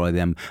not destroy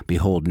them.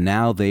 Behold,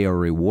 now they are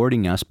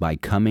rewarding us by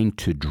coming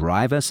to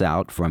drive us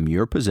out from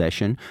your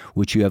possession,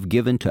 which you have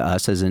given to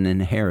us as an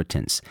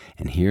inheritance.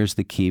 And here's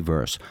the key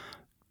verse,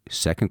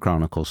 2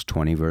 Chronicles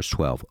 20, verse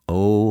 12.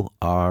 O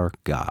our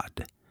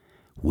God,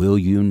 will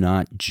you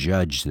not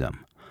judge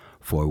them?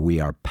 For we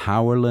are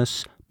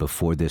powerless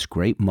before this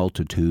great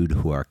multitude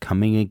who are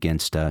coming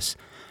against us,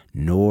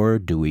 nor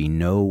do we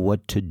know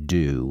what to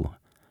do,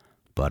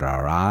 but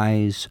our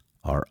eyes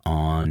are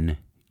on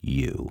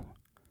you.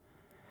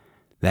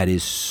 That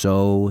is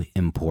so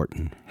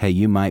important. Hey,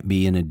 you might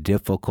be in a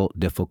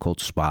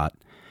difficult spot,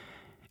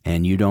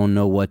 and you don't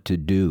know what to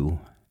do,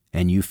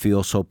 and you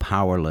feel so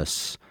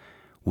powerless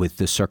with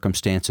the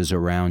circumstances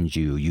around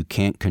you. You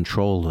can't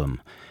control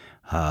them.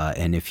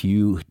 And if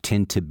you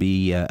tend to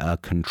be a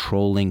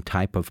controlling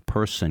type of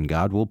person,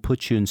 God will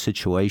put you in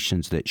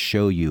situations that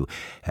show you,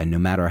 and no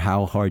matter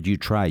how hard you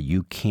try,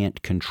 you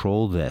can't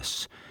control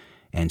this.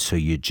 And so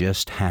you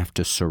just have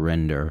to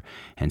surrender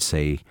and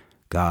say,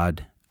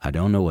 God, I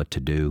don't know what to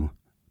do,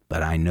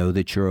 but I know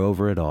that you're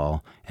over it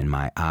all, and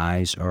my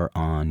eyes are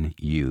on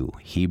you.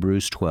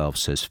 Hebrews 12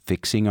 says,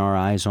 fixing our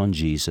eyes on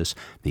Jesus,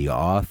 the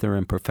author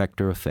and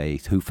perfecter of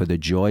faith, who for the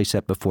joy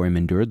set before him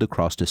endured the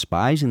cross,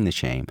 despising the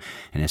shame,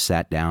 and has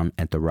sat down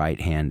at the right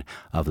hand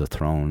of the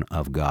throne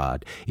of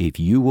God. If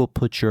you will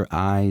put your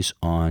eyes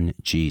on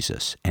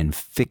Jesus and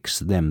fix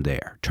them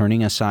there,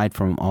 turning aside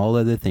from all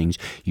other things,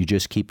 you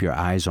just keep your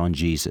eyes on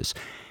Jesus.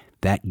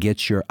 That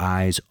gets your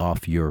eyes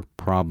off your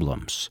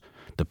problems.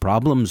 The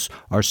problems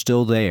are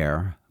still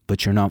there,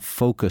 but you're not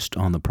focused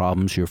on the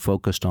problems. You're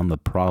focused on the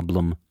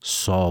problem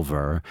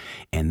solver,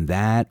 and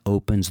that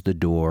opens the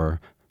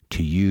door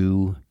to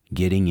you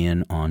getting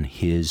in on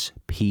his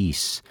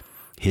peace,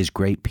 his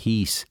great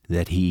peace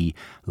that he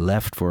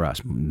left for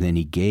us, then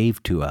he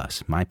gave to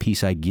us. My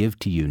peace I give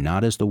to you,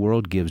 not as the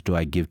world gives do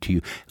I give to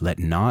you. Let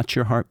not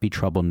your heart be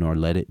troubled, nor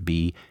let it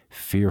be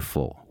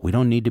fearful. We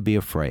don't need to be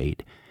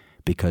afraid,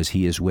 because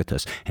he is with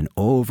us. And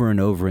over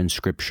in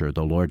Scripture,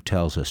 the Lord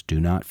tells us, do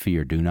not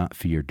fear, do not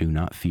fear, do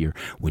not fear.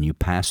 When you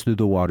pass through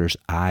the waters,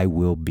 I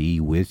will be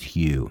with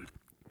you.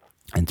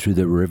 And through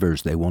the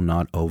rivers, they will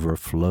not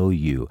overflow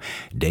you.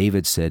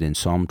 David said in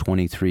Psalm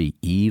 23,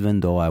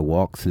 even though I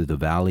walk through the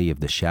valley of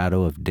the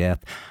shadow of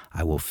death,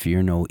 I will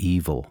fear no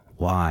evil.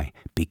 Why?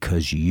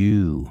 Because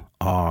you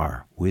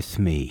are with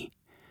me,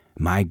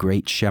 my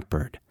great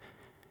shepherd.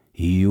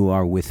 You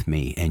are with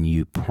me, and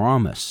you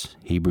promise,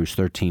 Hebrews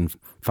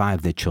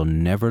 13:5, that you'll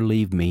never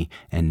leave me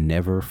and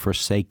never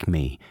forsake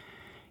me.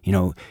 You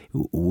know,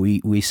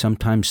 we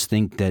sometimes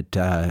think that,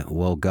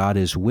 God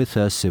is with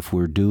us if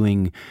we're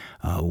doing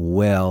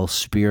well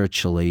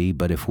spiritually,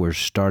 but if we're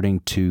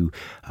starting to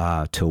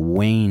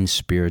wane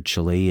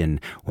spiritually and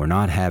we're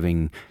not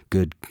having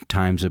good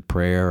times of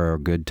prayer or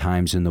good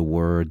times in the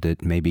Word,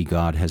 that maybe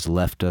God has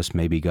left us.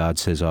 Maybe God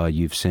says, oh,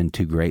 you've sinned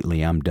too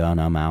greatly. I'm done.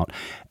 I'm out.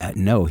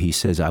 No, he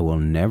says, I will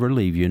never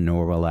leave you,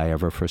 nor will I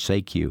ever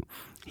forsake you.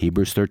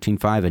 Hebrews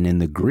 13:5, and in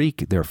the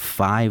Greek, there are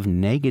 5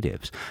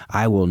 negatives.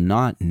 I will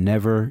not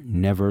never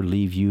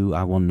leave you.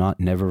 I will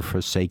not never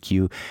forsake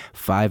you.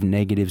 5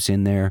 negatives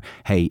in there.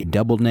 Hey,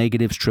 double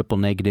negatives, triple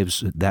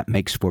negatives, that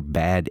makes for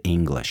bad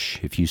English.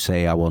 If you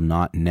say, I will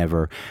not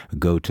never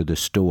go to the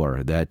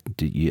store, that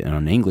on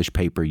an English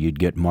paper, you'd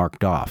get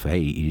marked off. Hey,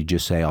 you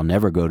just say, I'll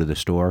never go to the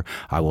store.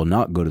 I will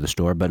not go to the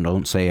store, but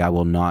don't say, I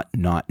will not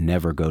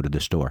never go to the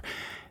store.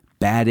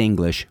 Bad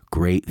English,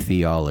 great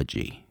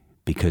theology.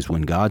 Because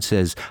when God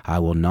says, I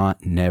will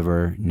not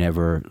never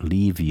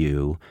leave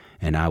you,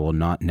 and I will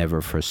not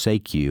never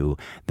forsake you,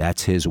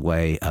 that's his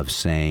way of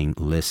saying,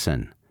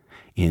 listen,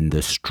 in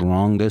the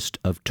strongest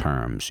of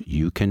terms,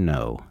 you can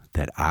know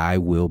that I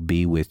will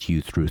be with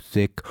you through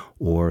thick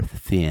or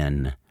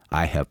thin.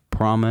 I have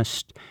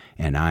promised,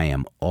 and I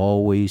am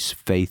always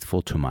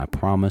faithful to my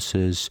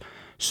promises,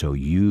 so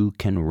you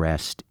can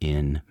rest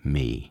in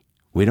me.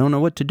 We don't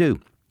know what to do,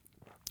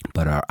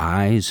 but our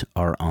eyes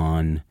are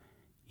on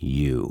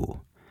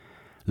you.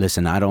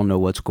 Listen, I don't know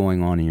what's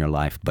going on in your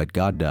life, but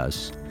God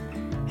does.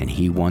 And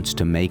he wants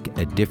to make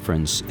a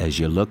difference as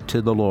you look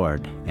to the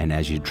Lord and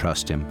as you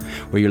trust him.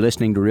 Well, you're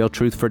listening to Real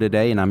Truth for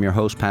Today, and I'm your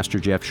host, Pastor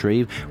Jeff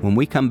Shreve. When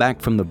we come back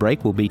from the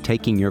break, we'll be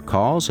taking your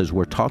calls as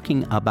we're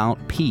talking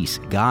about peace.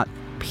 Got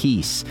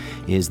Peace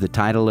is the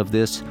title of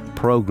this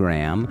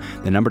program.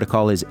 The number to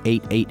call is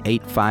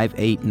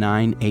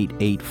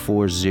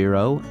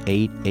 888-589-8840,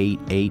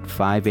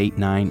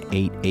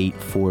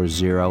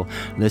 888-589-8840.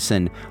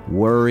 Listen,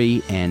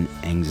 worry and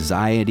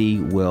anxiety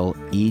will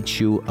eat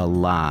you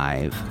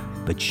alive,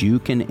 but you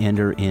can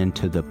enter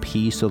into the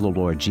peace of the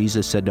Lord.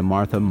 Jesus said to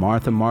Martha,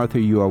 Martha, Martha,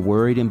 you are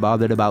worried and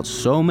bothered about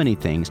so many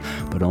things,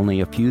 but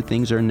only a few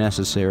things are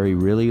necessary,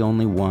 really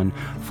only one.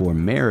 For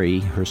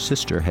Mary, her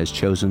sister, has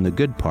chosen the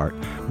good part,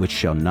 which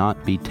shall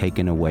not be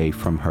taken away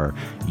from her.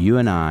 You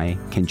and I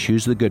can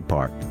choose the good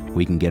part.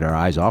 We can get our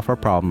eyes off our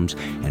problems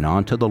and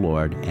onto the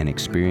Lord and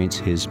experience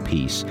his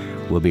peace.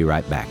 We'll be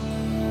right back.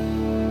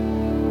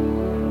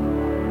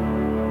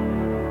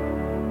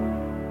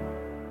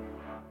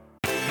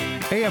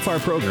 AFR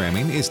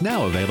programming is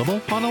now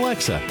available on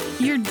Alexa.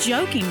 You're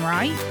joking,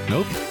 right?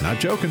 Nope, not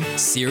joking.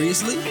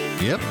 Seriously?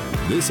 Yep,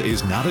 this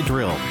is not a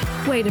drill.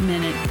 Wait a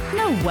minute.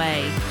 No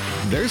way.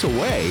 There's a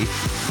way,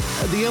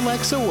 the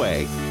Alexa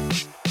way.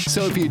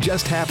 So if you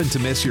just happen to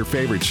miss your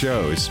favorite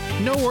shows,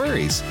 no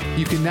worries.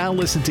 You can now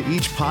listen to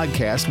each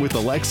podcast with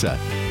Alexa.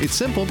 It's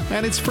simple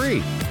and it's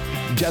free.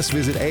 Just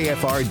visit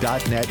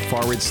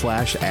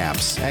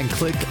afr.net/apps and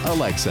click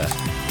Alexa.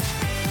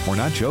 We're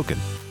not joking.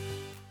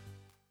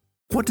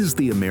 What does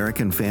the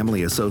American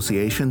Family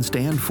Association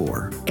stand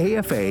for?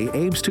 AFA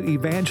aims to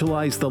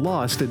evangelize the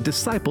lost and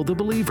disciple the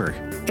believer.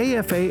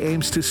 AFA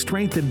aims to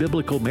strengthen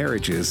biblical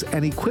marriages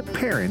and equip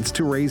parents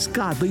to raise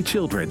godly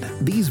children.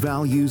 These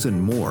values and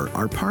more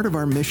are part of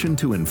our mission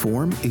to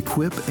inform,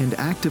 equip, and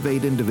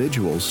activate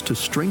individuals to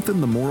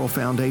strengthen the moral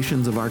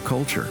foundations of our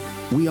culture.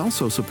 We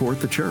also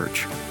support the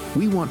church.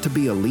 We want to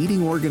be a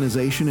leading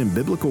organization in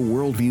biblical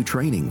worldview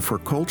training for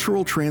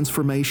cultural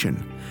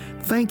transformation.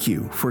 Thank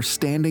you for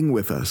standing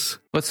with us.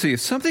 Let's see, if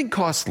something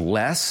costs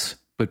less,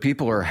 but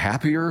people are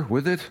happier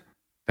with it,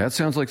 that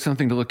sounds like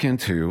something to look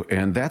into,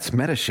 and that's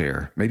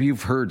Medi-Share. Maybe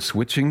you've heard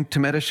switching to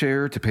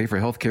Medi-Share to pay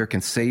for healthcare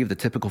can save the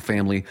typical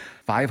family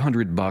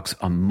 $500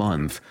 a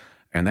month,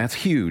 and that's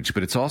huge,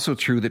 but it's also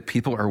true that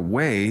people are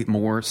way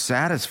more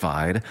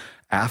satisfied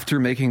after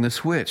making the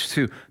switch,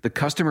 too. The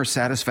customer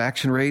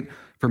satisfaction rate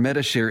for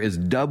Medi-Share is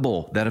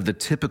double that of the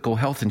typical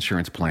health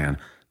insurance plan.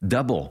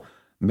 Double.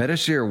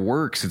 Medi-Share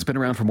works. It's been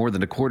around for more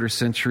than a quarter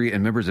century,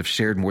 and members have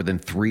shared more than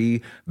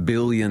 $3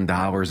 billion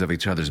of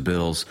each other's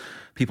bills.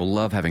 People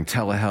love having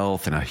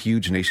telehealth and a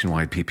huge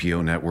nationwide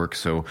PPO network.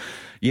 So,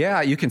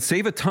 yeah, you can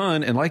save a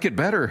ton and like it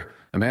better.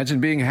 Imagine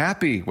being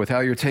happy with how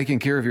you're taking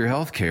care of your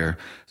health care.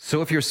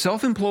 So if you're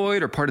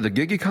self-employed or part of the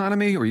gig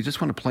economy, or you just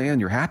want a plan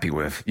you're happy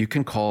with, you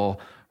can call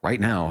right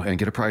now and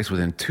get a price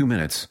within 2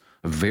 minutes.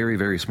 A very,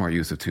 very smart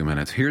use of 2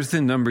 minutes. Here's the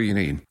number you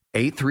need.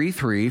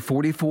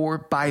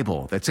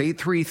 833-44-BIBLE. That's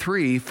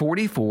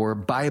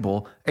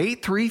 833-44-BIBLE.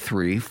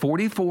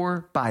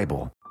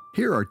 833-44-BIBLE.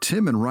 Here are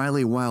Tim and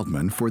Riley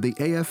Wildman for the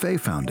AFA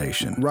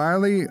Foundation.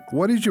 Riley,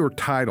 what is your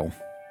title?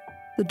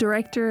 The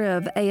Director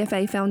of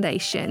AFA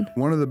Foundation.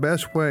 One of the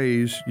best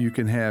ways you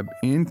can have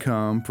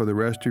income for the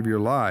rest of your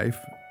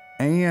life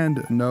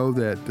and know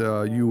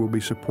that you will be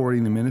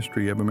supporting the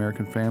ministry of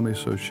American Family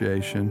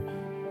Association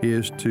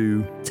is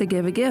to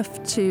give a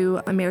gift to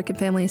American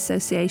Family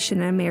Association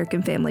and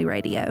American Family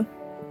Radio.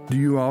 Do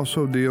you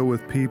also deal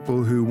with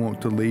people who want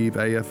to leave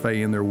AFA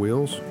in their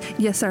wills?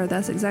 Yes, sir.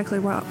 That's exactly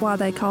why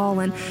they call,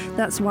 and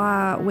that's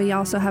why we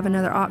also have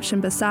another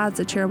option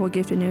besides a charitable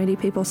gift annuity.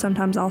 People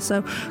sometimes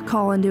also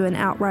call and do an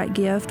outright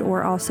gift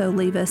or also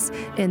leave us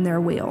in their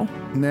will.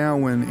 Now,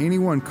 when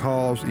anyone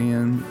calls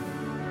in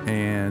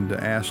and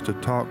asks to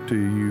talk to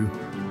you,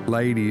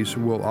 ladies,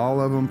 will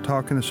all of them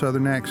talk in a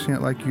Southern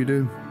accent like you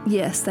do?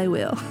 Yes, they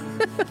will.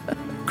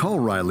 Call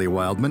Riley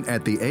Wildman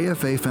at the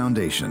AFA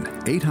Foundation,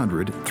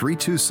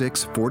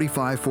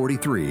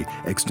 800-326-4543,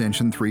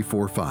 extension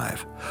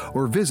 345,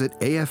 or visit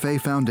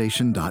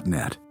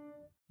afafoundation.net.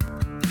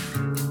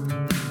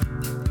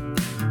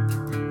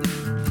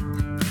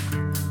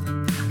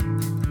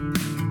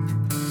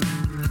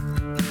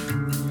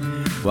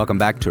 Welcome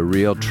back to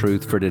Real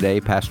Truth for Today.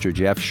 Pastor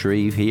Jeff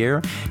Shreve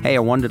here. Hey, I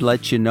wanted to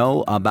let you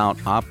know about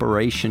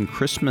Operation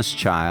Christmas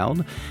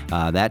Child.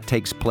 That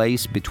takes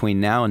place between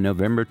now and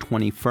November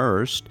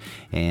 21st,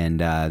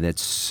 and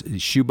that's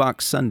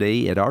Shoebox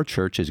Sunday at our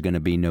church is going to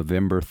be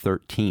November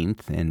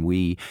 13th, and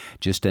we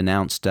just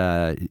announced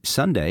last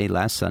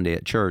Sunday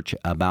at church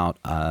about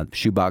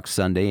Shoebox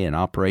Sunday and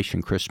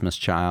Operation Christmas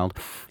Child.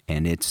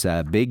 And it's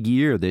a big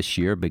year this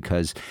year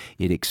because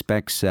it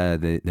expects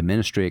the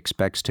ministry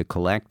expects to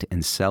collect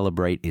and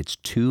celebrate its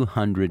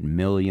 200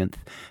 millionth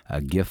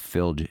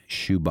gift-filled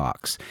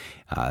shoebox.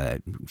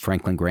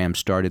 Franklin Graham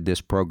started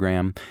this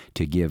program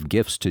to give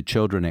gifts to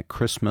children at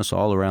Christmas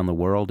all around the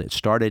world. It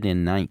started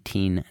in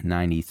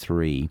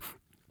 1993.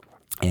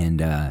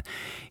 And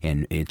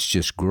it's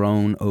just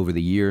grown over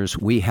the years.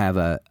 We have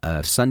a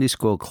Sunday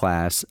school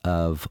class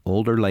of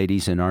older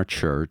ladies in our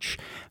church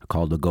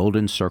called the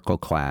Golden Circle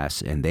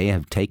class, and they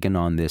have taken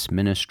on this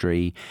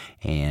ministry.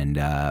 And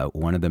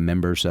one of the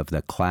members of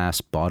the class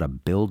bought a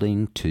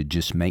building to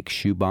just make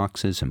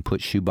shoeboxes and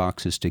put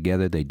shoeboxes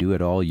together. They do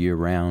it all year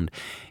round,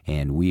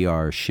 and we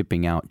are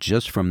shipping out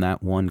just from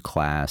that one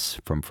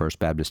class from First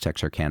Baptist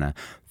Texarkana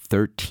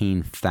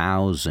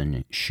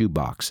 13,000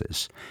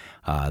 shoeboxes.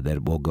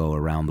 That will go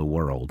around the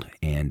world.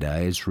 And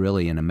it's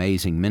really an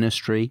amazing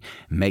ministry,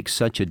 makes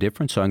such a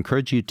difference. So I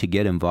encourage you to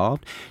get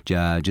involved.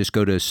 Just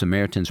go to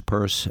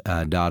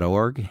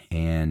SamaritansPurse.org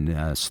and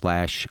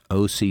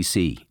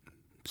 /OCC.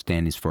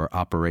 Stands for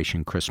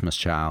Operation Christmas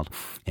Child,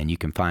 and you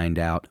can find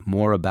out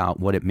more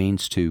about what it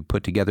means to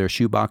put together a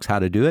shoebox, how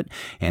to do it,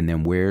 and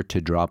then where to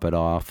drop it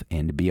off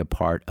and to be a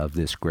part of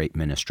this great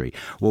ministry.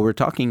 Well, we're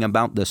talking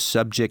about the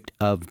subject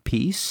of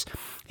peace,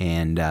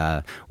 and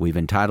we've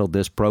entitled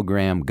this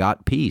program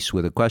 "Got Peace?"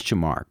 with a question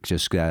mark,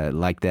 just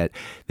like that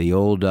the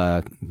old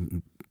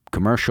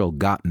commercial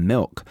got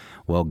milk.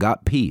 Well,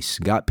 got peace.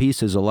 Got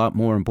peace is a lot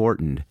more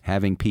important,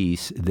 having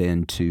peace,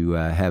 than to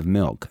have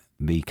milk,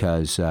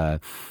 because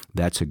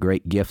that's a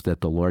great gift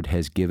that the Lord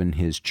has given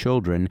His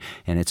children,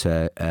 and it's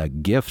a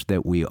gift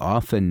that we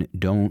often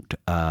don't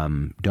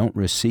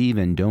receive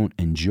and don't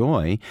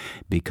enjoy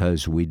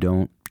because we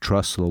don't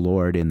trust the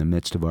Lord in the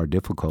midst of our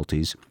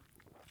difficulties.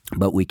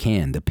 But we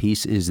can. The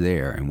peace is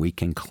there, and we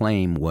can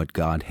claim what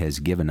God has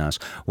given us.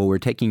 Well, we're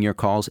taking your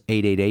calls,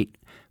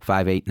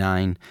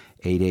 888-589-8840,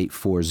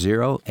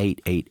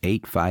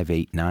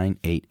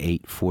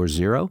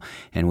 888-589-8840.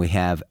 And we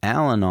have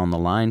Alan on the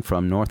line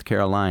from North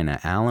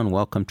Carolina. Alan,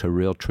 welcome to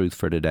Real Truth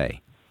for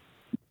Today.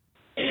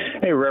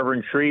 Hey,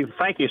 Reverend Shreve,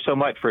 thank you so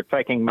much for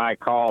taking my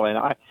call. And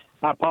I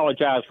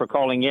apologize for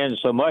calling in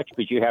so much,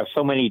 but you have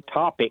so many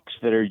topics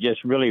that are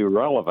just really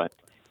relevant.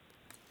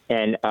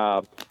 And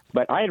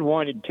but I had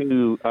wanted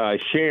to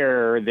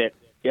share that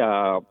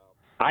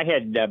I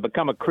had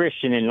become a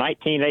Christian in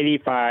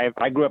 1985.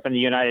 I grew up in the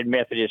United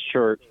Methodist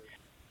Church,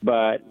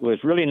 but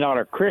was really not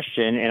a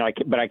Christian.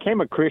 But I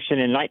became a Christian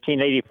in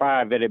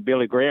 1985 at a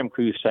Billy Graham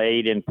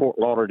crusade in Fort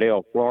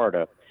Lauderdale,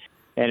 Florida.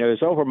 And it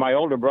was over my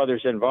older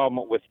brother's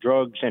involvement with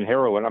drugs and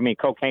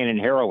cocaine and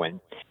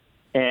heroin.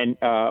 And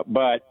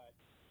but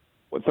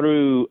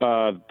through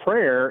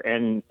prayer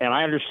and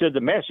I understood the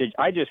message,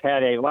 I just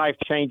had a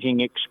life-changing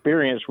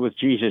experience with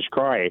Jesus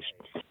Christ.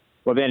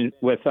 Well, then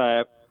with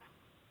and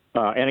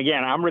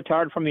again, I'm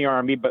retired from the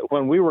Army, but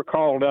when we were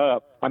called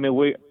up, I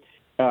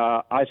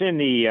was in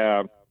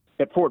the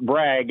at Fort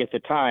Bragg at the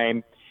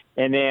time,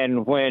 and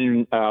then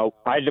when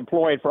I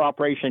deployed for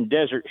Operation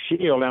Desert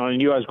Shield, and I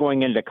knew I was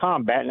going into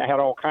combat, and I had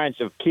all kinds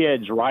of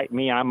kids write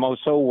me, I'm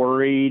so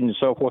worried and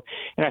so forth,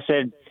 and I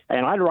said,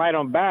 and I'd write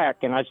them back,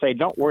 and I'd say,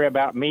 don't worry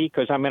about me,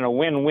 because I'm in a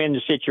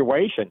win-win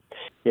situation.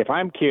 If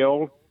I'm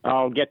killed,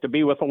 I'll get to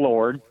be with the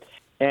Lord,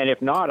 and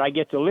if not, I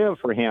get to live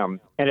for Him.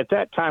 And at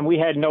that time, we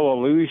had no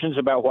illusions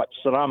about what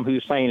Saddam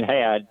Hussein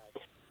had,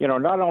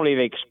 not only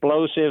the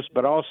explosives,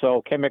 but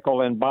also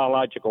chemical and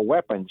biological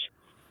weapons.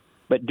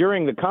 But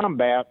during the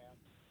combat,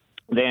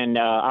 then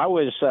I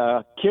was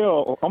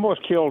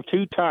almost killed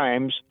 2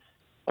 times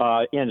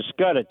in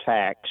Scud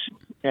attacks.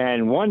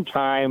 And one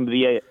time,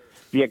 the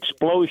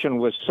explosion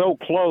was so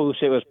close,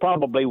 it was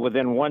probably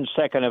within 1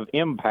 second of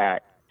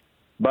impact.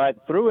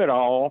 But through it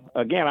all,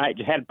 again, I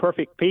had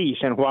perfect peace.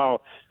 And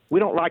while we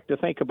don't like to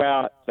think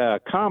about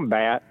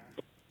combat,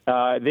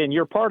 then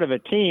you're part of a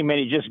team, and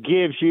it just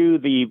gives you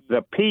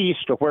the peace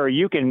to where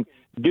you can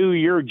do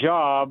your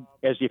job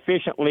as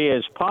efficiently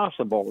as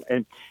possible.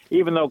 And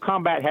even though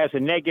combat has a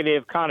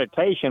negative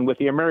connotation with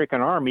the American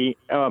Army,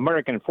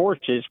 American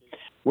forces,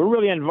 we're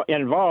really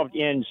involved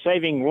in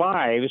saving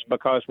lives,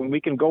 because when we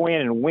can go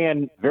in and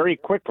win very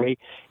quickly,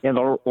 in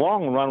the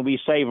long run, we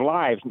save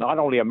lives, not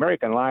only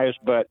American lives,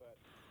 but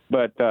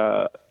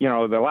the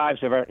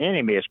lives of our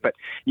enemies. But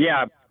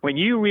yeah, when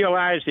you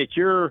realize that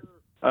your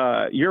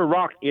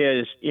rock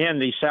is in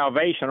the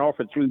salvation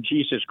offered through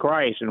Jesus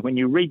Christ, and when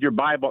you read your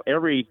Bible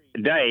every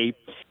day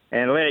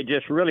and let it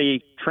just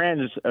really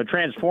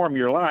transform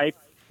your life,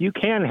 you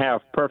can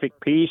have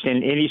perfect peace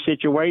in any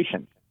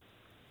situation.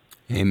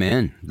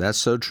 Amen. That's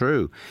so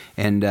true.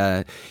 And,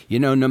 no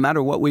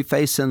matter what we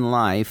face in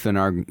life and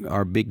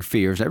our big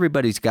fears,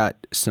 everybody's got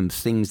some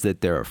things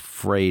that they're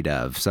afraid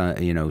of.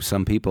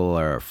 Some people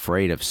are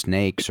afraid of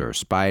snakes or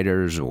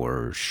spiders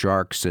or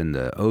sharks in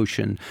the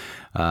ocean.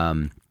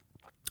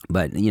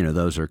 But,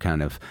 those are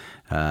kind of,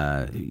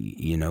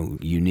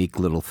 unique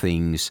little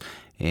things.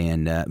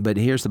 And but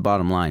here's the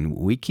bottom line.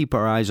 We keep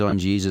our eyes on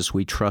Jesus.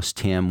 We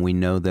trust Him. We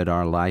know that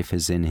our life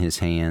is in His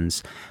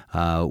hands.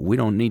 We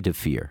don't need to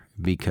fear,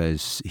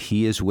 because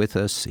He is with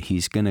us.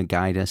 He's going to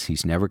guide us.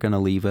 He's never going to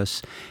leave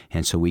us.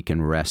 And so we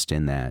can rest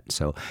in that.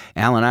 So,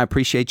 Alan, I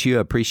appreciate you.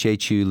 I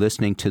appreciate you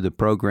listening to the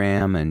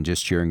program and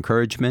just your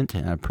encouragement.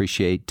 I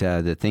appreciate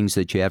the things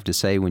that you have to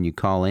say when you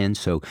call in.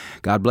 So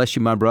God bless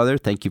you, my brother.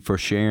 Thank you for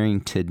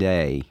sharing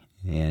today.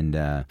 And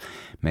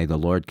may the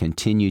Lord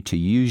continue to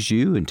use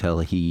you until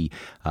He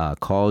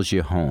calls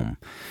you home.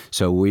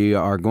 So we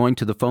are going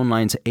to the phone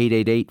lines,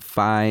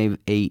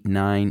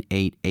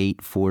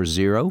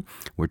 888-589-8840.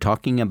 We're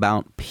talking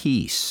about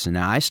peace.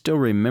 Now, I still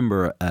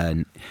remember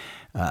an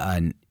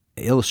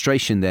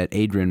illustration that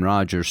Adrian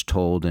Rogers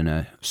told in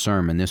a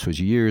sermon. This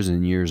was years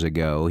and years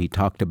ago. He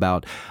talked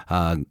about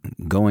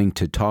going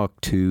to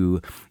talk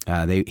to,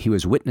 he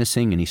was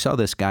witnessing, and he saw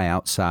this guy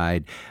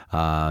outside.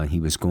 He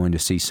was going to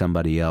see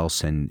somebody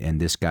else, and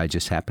this guy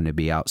just happened to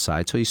be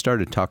outside. So he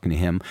started talking to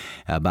him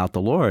about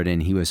the Lord,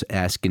 and he was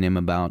asking him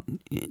about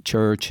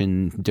church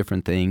and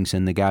different things.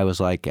 And the guy was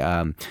like,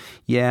 I'm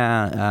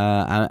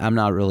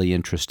not really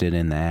interested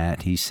in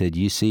that. He said,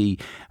 you see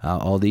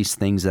all these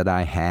things that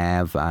I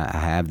have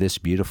this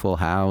beautiful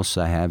house,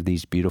 I have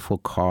these beautiful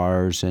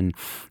cars, and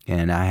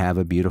I have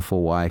a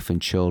beautiful wife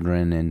and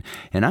children,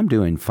 and I'm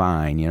doing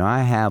fine.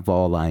 I have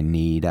all I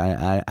need.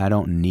 I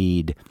don't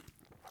need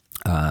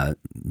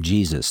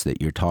Jesus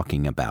that you're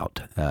talking about.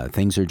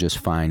 Things are just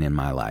fine in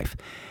my life.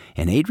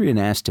 And Adrian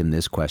asked him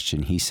this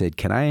question. He said,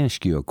 "Can I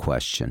ask you a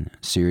question?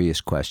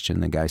 Serious question."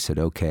 The guy said,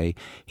 "Okay."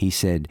 He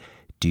said,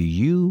 "Do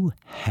you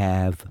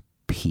have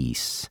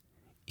peace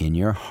in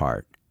your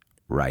heart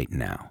right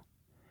now?"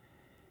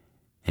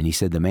 And he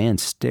said the man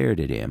stared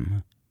at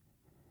him,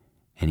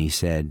 and he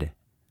said,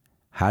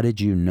 "How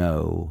did you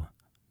know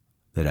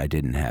that I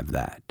didn't have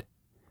that?"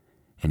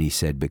 And he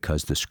said,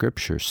 "Because the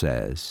Scripture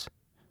says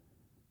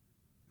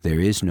there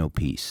is no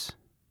peace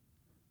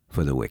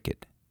for the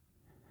wicked.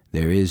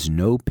 There is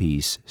no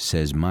peace,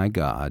 says my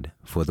God,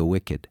 for the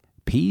wicked."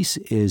 Peace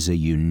is a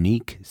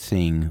unique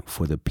thing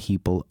for the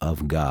people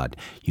of God.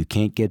 You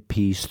can't get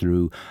peace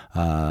through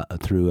a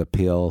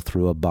pill,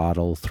 through a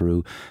bottle,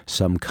 through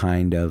some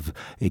kind of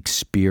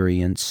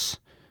experience.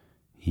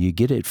 You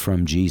get it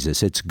from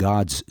Jesus. It's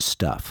God's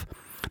stuff.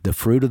 The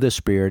fruit of the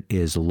Spirit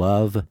is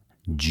love,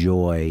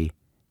 joy,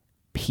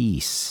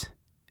 peace.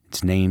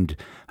 It's named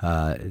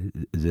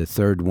the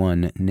third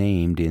one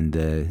named in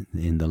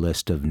the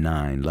list of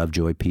 9. Love,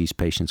 joy, peace,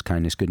 patience,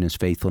 kindness, goodness,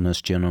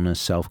 faithfulness, gentleness,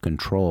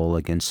 self-control.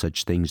 Against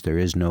such things there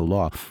is no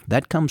law.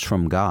 That comes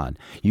from God.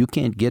 You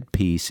can't get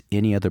peace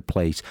any other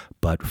place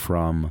but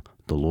from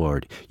the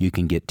Lord. You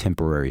can get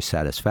temporary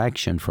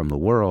satisfaction from the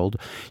world.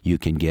 You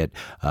can get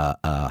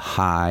a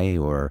high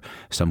or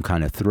some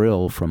kind of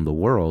thrill from the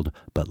world,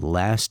 but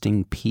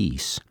lasting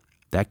peace,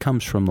 that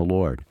comes from the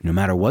Lord. No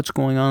matter what's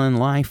going on in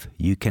life,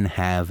 you can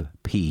have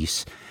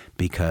peace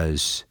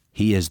because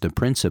He is the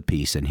Prince of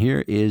Peace. And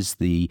here is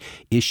the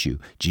issue.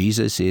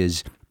 Jesus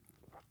is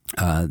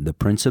the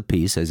Prince of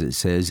Peace, as it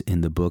says in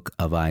the book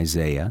of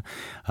Isaiah.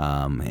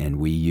 And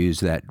we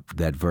use that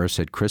verse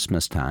at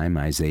Christmas time,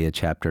 Isaiah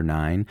chapter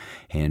 9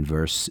 and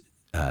verse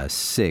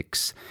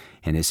 6.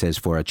 And it says,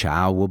 "For a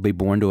child will be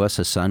born to us,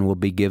 a son will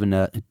be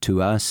given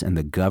to us, and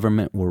the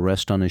government will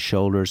rest on his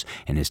shoulders,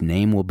 and his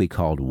name will be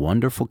called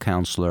Wonderful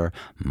Counselor,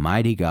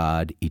 Mighty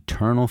God,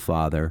 Eternal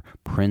Father,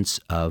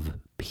 Prince of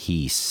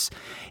Peace."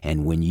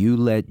 And when you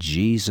let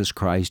Jesus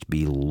Christ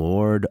be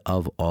Lord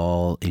of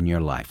all in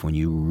your life, when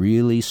you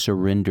really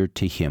surrender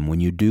to Him, when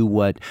you do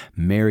what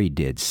Mary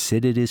did,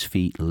 sit at His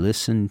feet,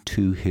 listen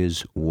to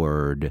His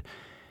word,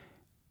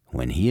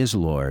 when He is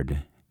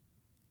Lord,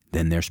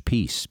 then there's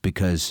peace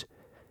because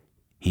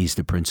He's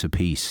the Prince of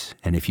Peace.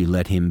 And if you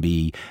let Him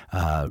be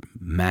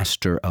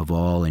master of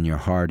all in your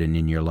heart and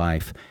in your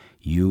life,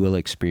 you will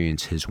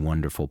experience His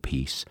wonderful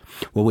peace.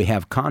 Well, we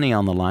have Connie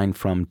on the line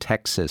from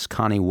Texas.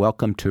 Connie,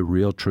 welcome to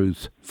Real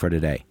Truth for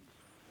Today.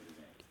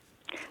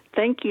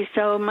 Thank you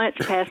so much,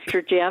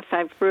 Pastor Jeff.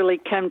 I've really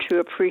come to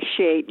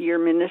appreciate your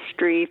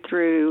ministry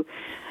through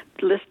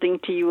listening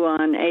to you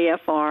on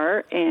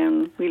AFR,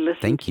 and we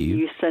listen to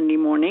you Sunday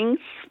mornings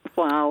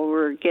while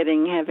we're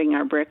having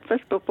our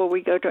breakfast before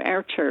we go to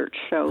our church.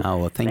 So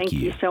thank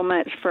you so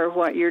much for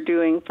what you're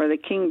doing for the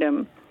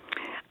kingdom.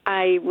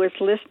 I was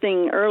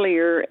listening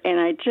earlier, and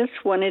I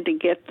just wanted to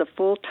get the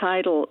full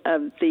title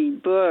of the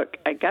book.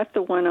 I got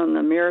the one on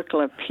the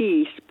miracle of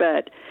peace,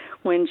 but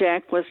when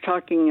Jack was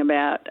talking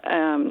about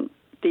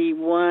the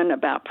one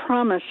about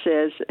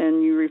promises,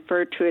 and you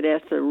referred to it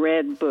as the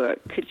Red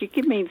Book. Could you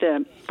give me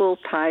the full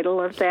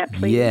title of that,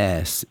 please?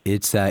 Yes,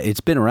 it's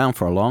been around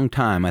for a long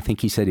time. I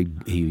think he said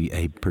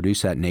he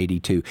produced that in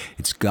 82.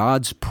 It's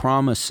God's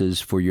Promises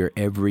for Your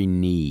Every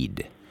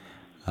Need.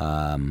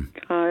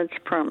 God's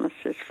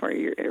Promises for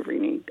Your Every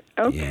Need.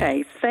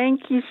 Okay,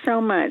 Thank you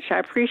so much. I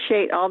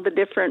appreciate all the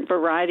different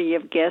variety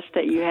of guests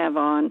that you have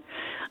on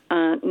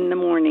in the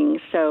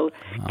morning. So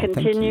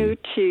continue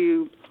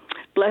to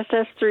bless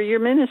us through your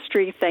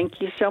ministry.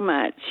 Thank you so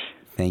much.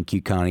 Thank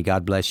you, Connie.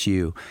 God bless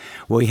you.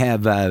 We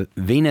have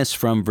Venus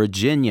from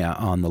Virginia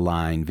on the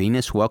line.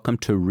 Venus, welcome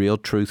to Real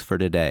Truth for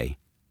Today.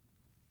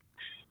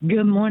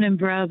 Good morning,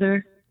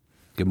 brother.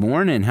 Good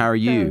morning. How are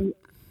you?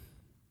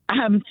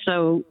 I'm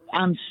so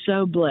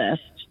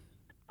blessed.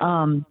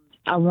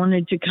 I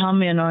wanted to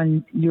comment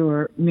on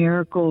your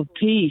miracle of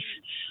peace.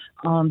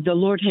 The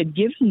Lord had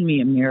given me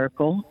a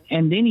miracle,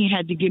 and then He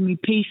had to give me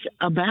peace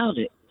about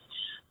it.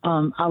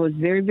 I was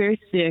very,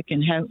 very sick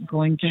and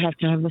going to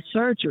have a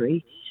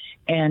surgery,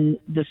 and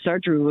the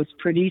surgery was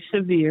pretty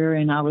severe.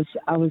 And I was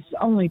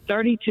only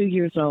 32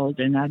 years old,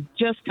 and I'd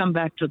just come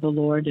back to the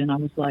Lord, and I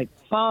was like,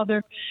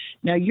 Father,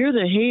 now You're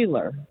the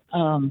healer.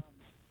 I'm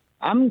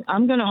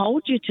going to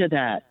hold You to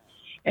that.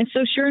 And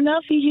so, sure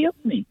enough, He healed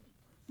me.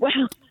 Well,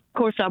 of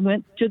course, I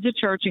went to the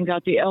church and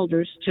got the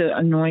elders to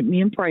anoint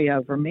me and pray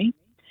over me.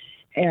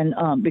 And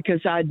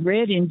because I'd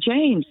read in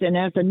James, and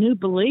as a new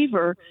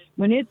believer,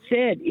 when it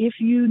said, if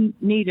you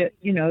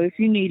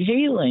need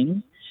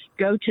healing,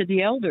 go to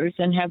the elders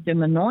and have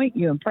them anoint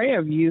you and pray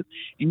over you,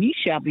 and you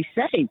shall be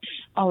saved.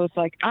 I was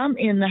like, I'm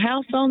in the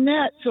house on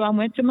that. So I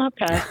went to my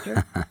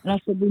pastor, and I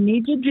said, we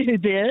need to do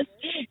this.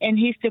 And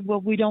he said, well,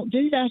 we don't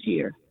do that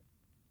here.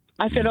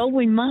 I said, oh,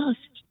 we must.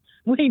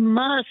 We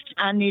must.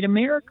 I need a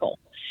miracle.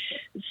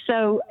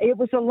 So it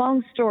was a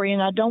long story,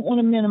 and I don't want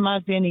to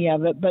minimize any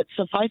of it, but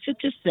suffice it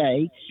to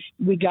say,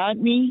 we got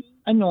me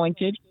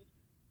anointed,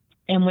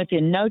 and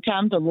within no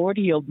time the Lord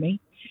healed me.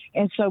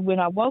 And so when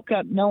I woke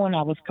up knowing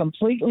I was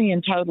completely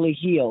and totally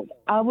healed,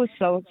 I was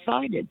so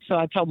excited. So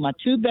I told my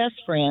 2 best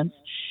friends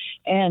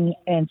and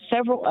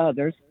several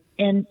others,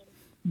 and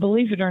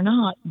believe it or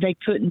not, they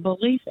couldn't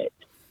believe it.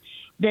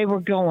 They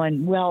were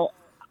going, well,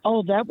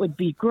 oh, that would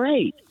be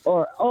great,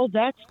 or, oh,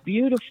 that's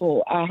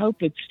beautiful. I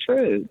hope it's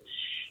true.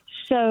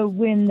 So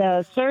when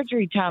the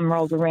surgery time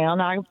rolled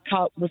around, I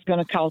was going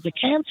to call to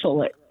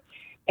cancel it.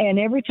 And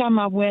every time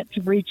I went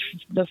to reach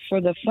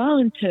for the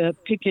phone to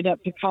pick it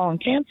up to call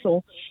and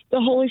cancel, the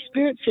Holy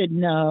Spirit said,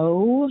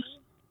 no,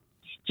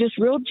 just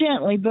real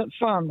gently but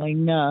firmly,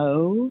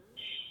 no.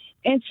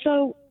 And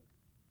so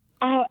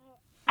I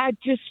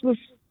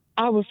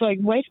was like,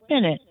 wait a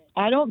minute,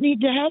 I don't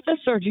need to have the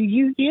surgery.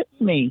 You healed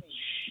me.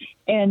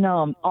 And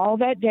all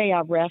that day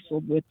I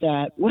wrestled with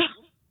that. Well,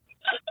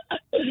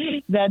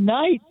 that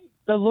night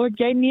the Lord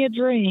gave me a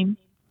dream,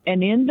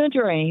 and in the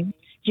dream,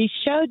 He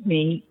showed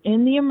me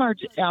in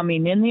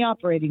the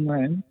operating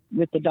room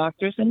with the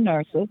doctors and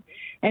nurses,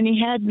 and He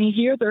had me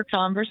hear their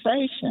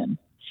conversation.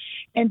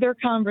 And their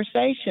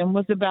conversation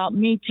was about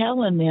me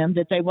telling them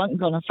that they wasn't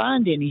going to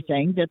find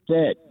anything, that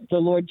the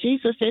Lord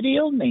Jesus had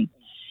healed me.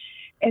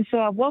 And so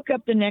I woke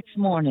up the next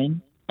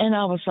morning, and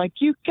I was like,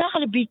 you got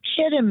to be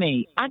kidding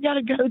me. I got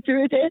to go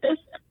through this.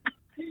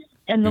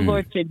 And the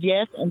Lord said,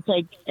 yes, and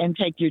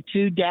take your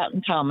 2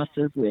 Doubting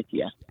Thomases with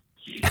you.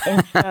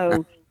 And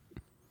so,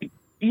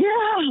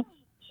 yeah.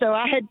 So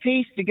I had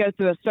peace to go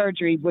through a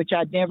surgery, which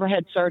I'd never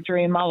had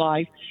surgery in my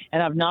life,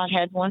 and I've not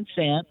had one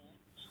since.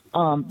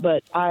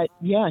 But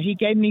He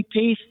gave me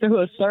peace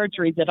through a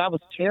surgery that I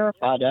was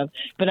terrified of,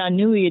 but I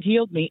knew He had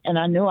healed me, and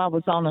I knew I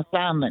was on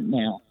assignment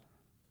now.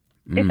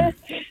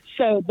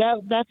 So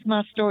that's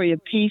my story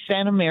of peace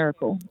and a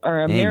miracle, or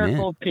a Amen.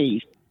 Miracle of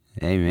peace.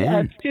 Amen.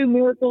 That's 2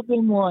 miracles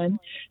in one.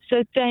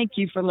 So thank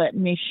you for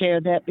letting me share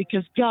that,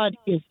 because God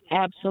is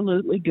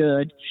absolutely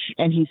good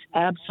and He's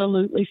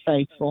absolutely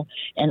faithful.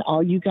 And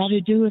all you got to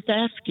do is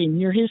ask Him.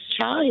 You're His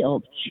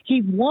child.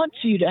 He wants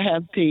you to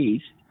have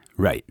peace.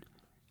 Right.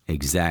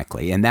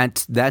 Exactly. And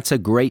that's a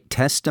great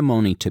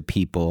testimony to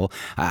people.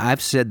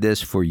 I've said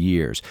this for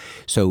years.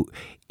 So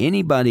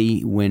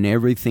anybody, when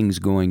everything's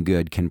going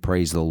good, can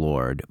praise the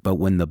Lord. But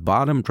when the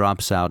bottom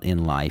drops out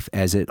in life,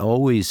 as it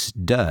always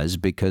does,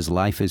 because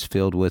life is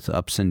filled with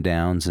ups and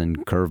downs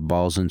and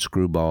curveballs and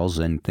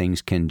screwballs, and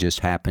things can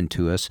just happen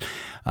to us.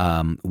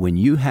 When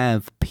you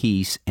have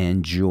peace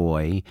and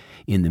joy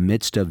in the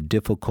midst of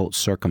difficult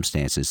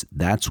circumstances,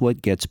 that's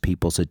what gets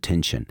people's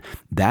attention.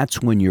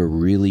 That's when you're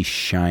really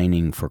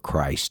shining for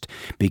Christ.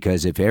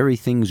 Because if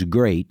everything's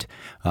great,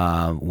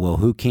 well,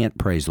 who can't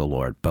praise the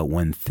Lord? But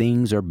when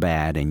things are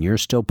bad and you're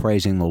still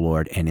praising the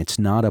Lord, and it's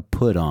not a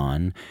put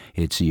on,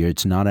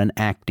 it's not an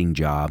acting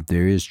job,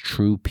 there is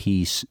true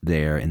peace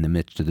there in the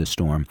midst of the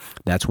storm.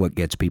 That's what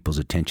gets people's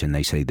attention.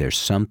 They say there's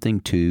something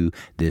to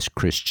this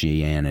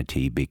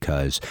Christianity,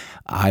 because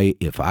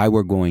if I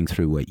were going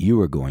through what you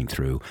were going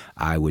through,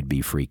 I would be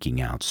freaking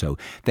out. So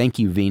thank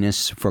you,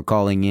 Venus, for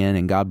calling in,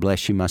 and God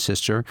bless you, my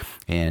sister,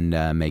 and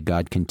may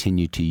God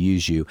continue to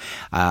use you.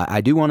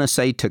 I do want to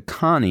say to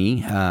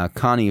Connie,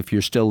 if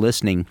you're still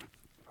listening,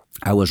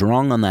 I was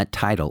wrong on that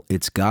title.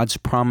 It's God's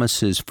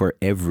Promises for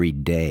Every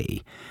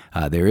Day.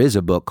 There is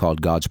a book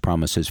called God's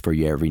Promises for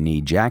Your Every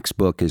Need. Jack's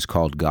book is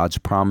called God's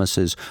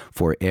Promises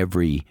for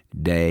Every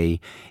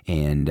Day,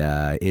 and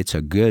it's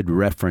a good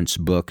reference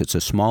book. It's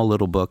a small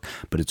little book,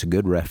 but it's a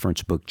good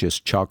reference book,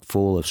 just chock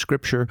full of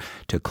scripture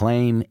to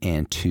claim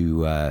and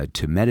to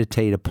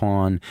meditate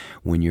upon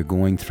when you're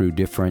going through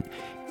different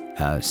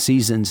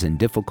seasons and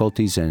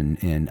difficulties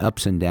and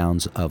ups and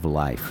downs of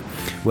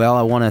life. Well,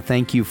 I want to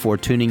thank you for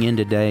tuning in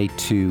today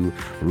to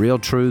Real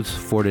Truth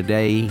for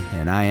Today,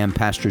 and I am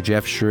Pastor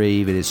Jeff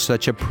Shreve. It is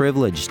such a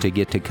privilege to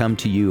get to come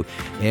to you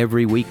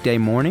every weekday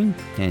morning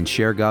and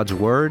share God's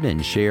Word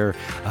and share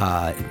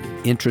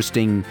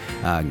interesting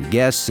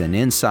guests and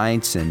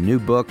insights and new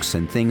books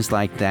and things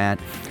like that,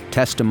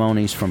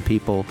 testimonies from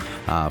people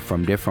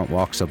from different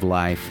walks of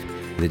life.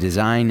 The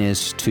design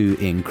is to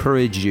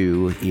encourage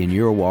you in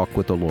your walk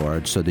with the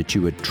Lord so that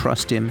you would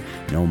trust Him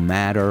no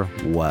matter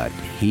what.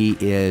 He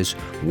is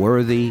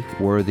worthy,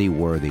 worthy,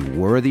 worthy,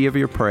 worthy of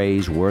your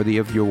praise, worthy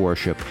of your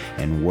worship,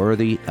 and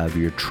worthy of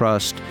your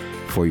trust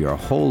for your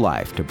whole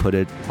life, to put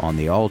it on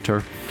the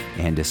altar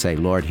and to say,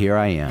 Lord, here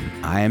I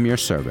am your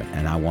servant,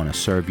 and I want to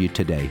serve you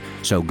today.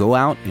 So go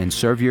out and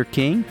serve your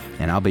King,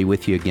 and I'll be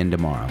with you again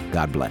tomorrow.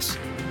 God bless.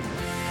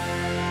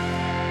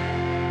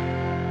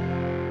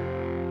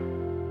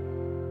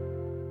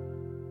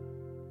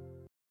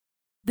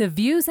 The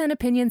views and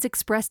opinions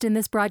expressed in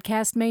this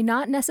broadcast may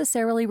not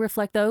necessarily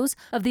reflect those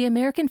of the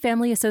American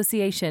Family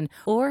Association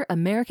or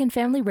American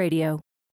Family Radio.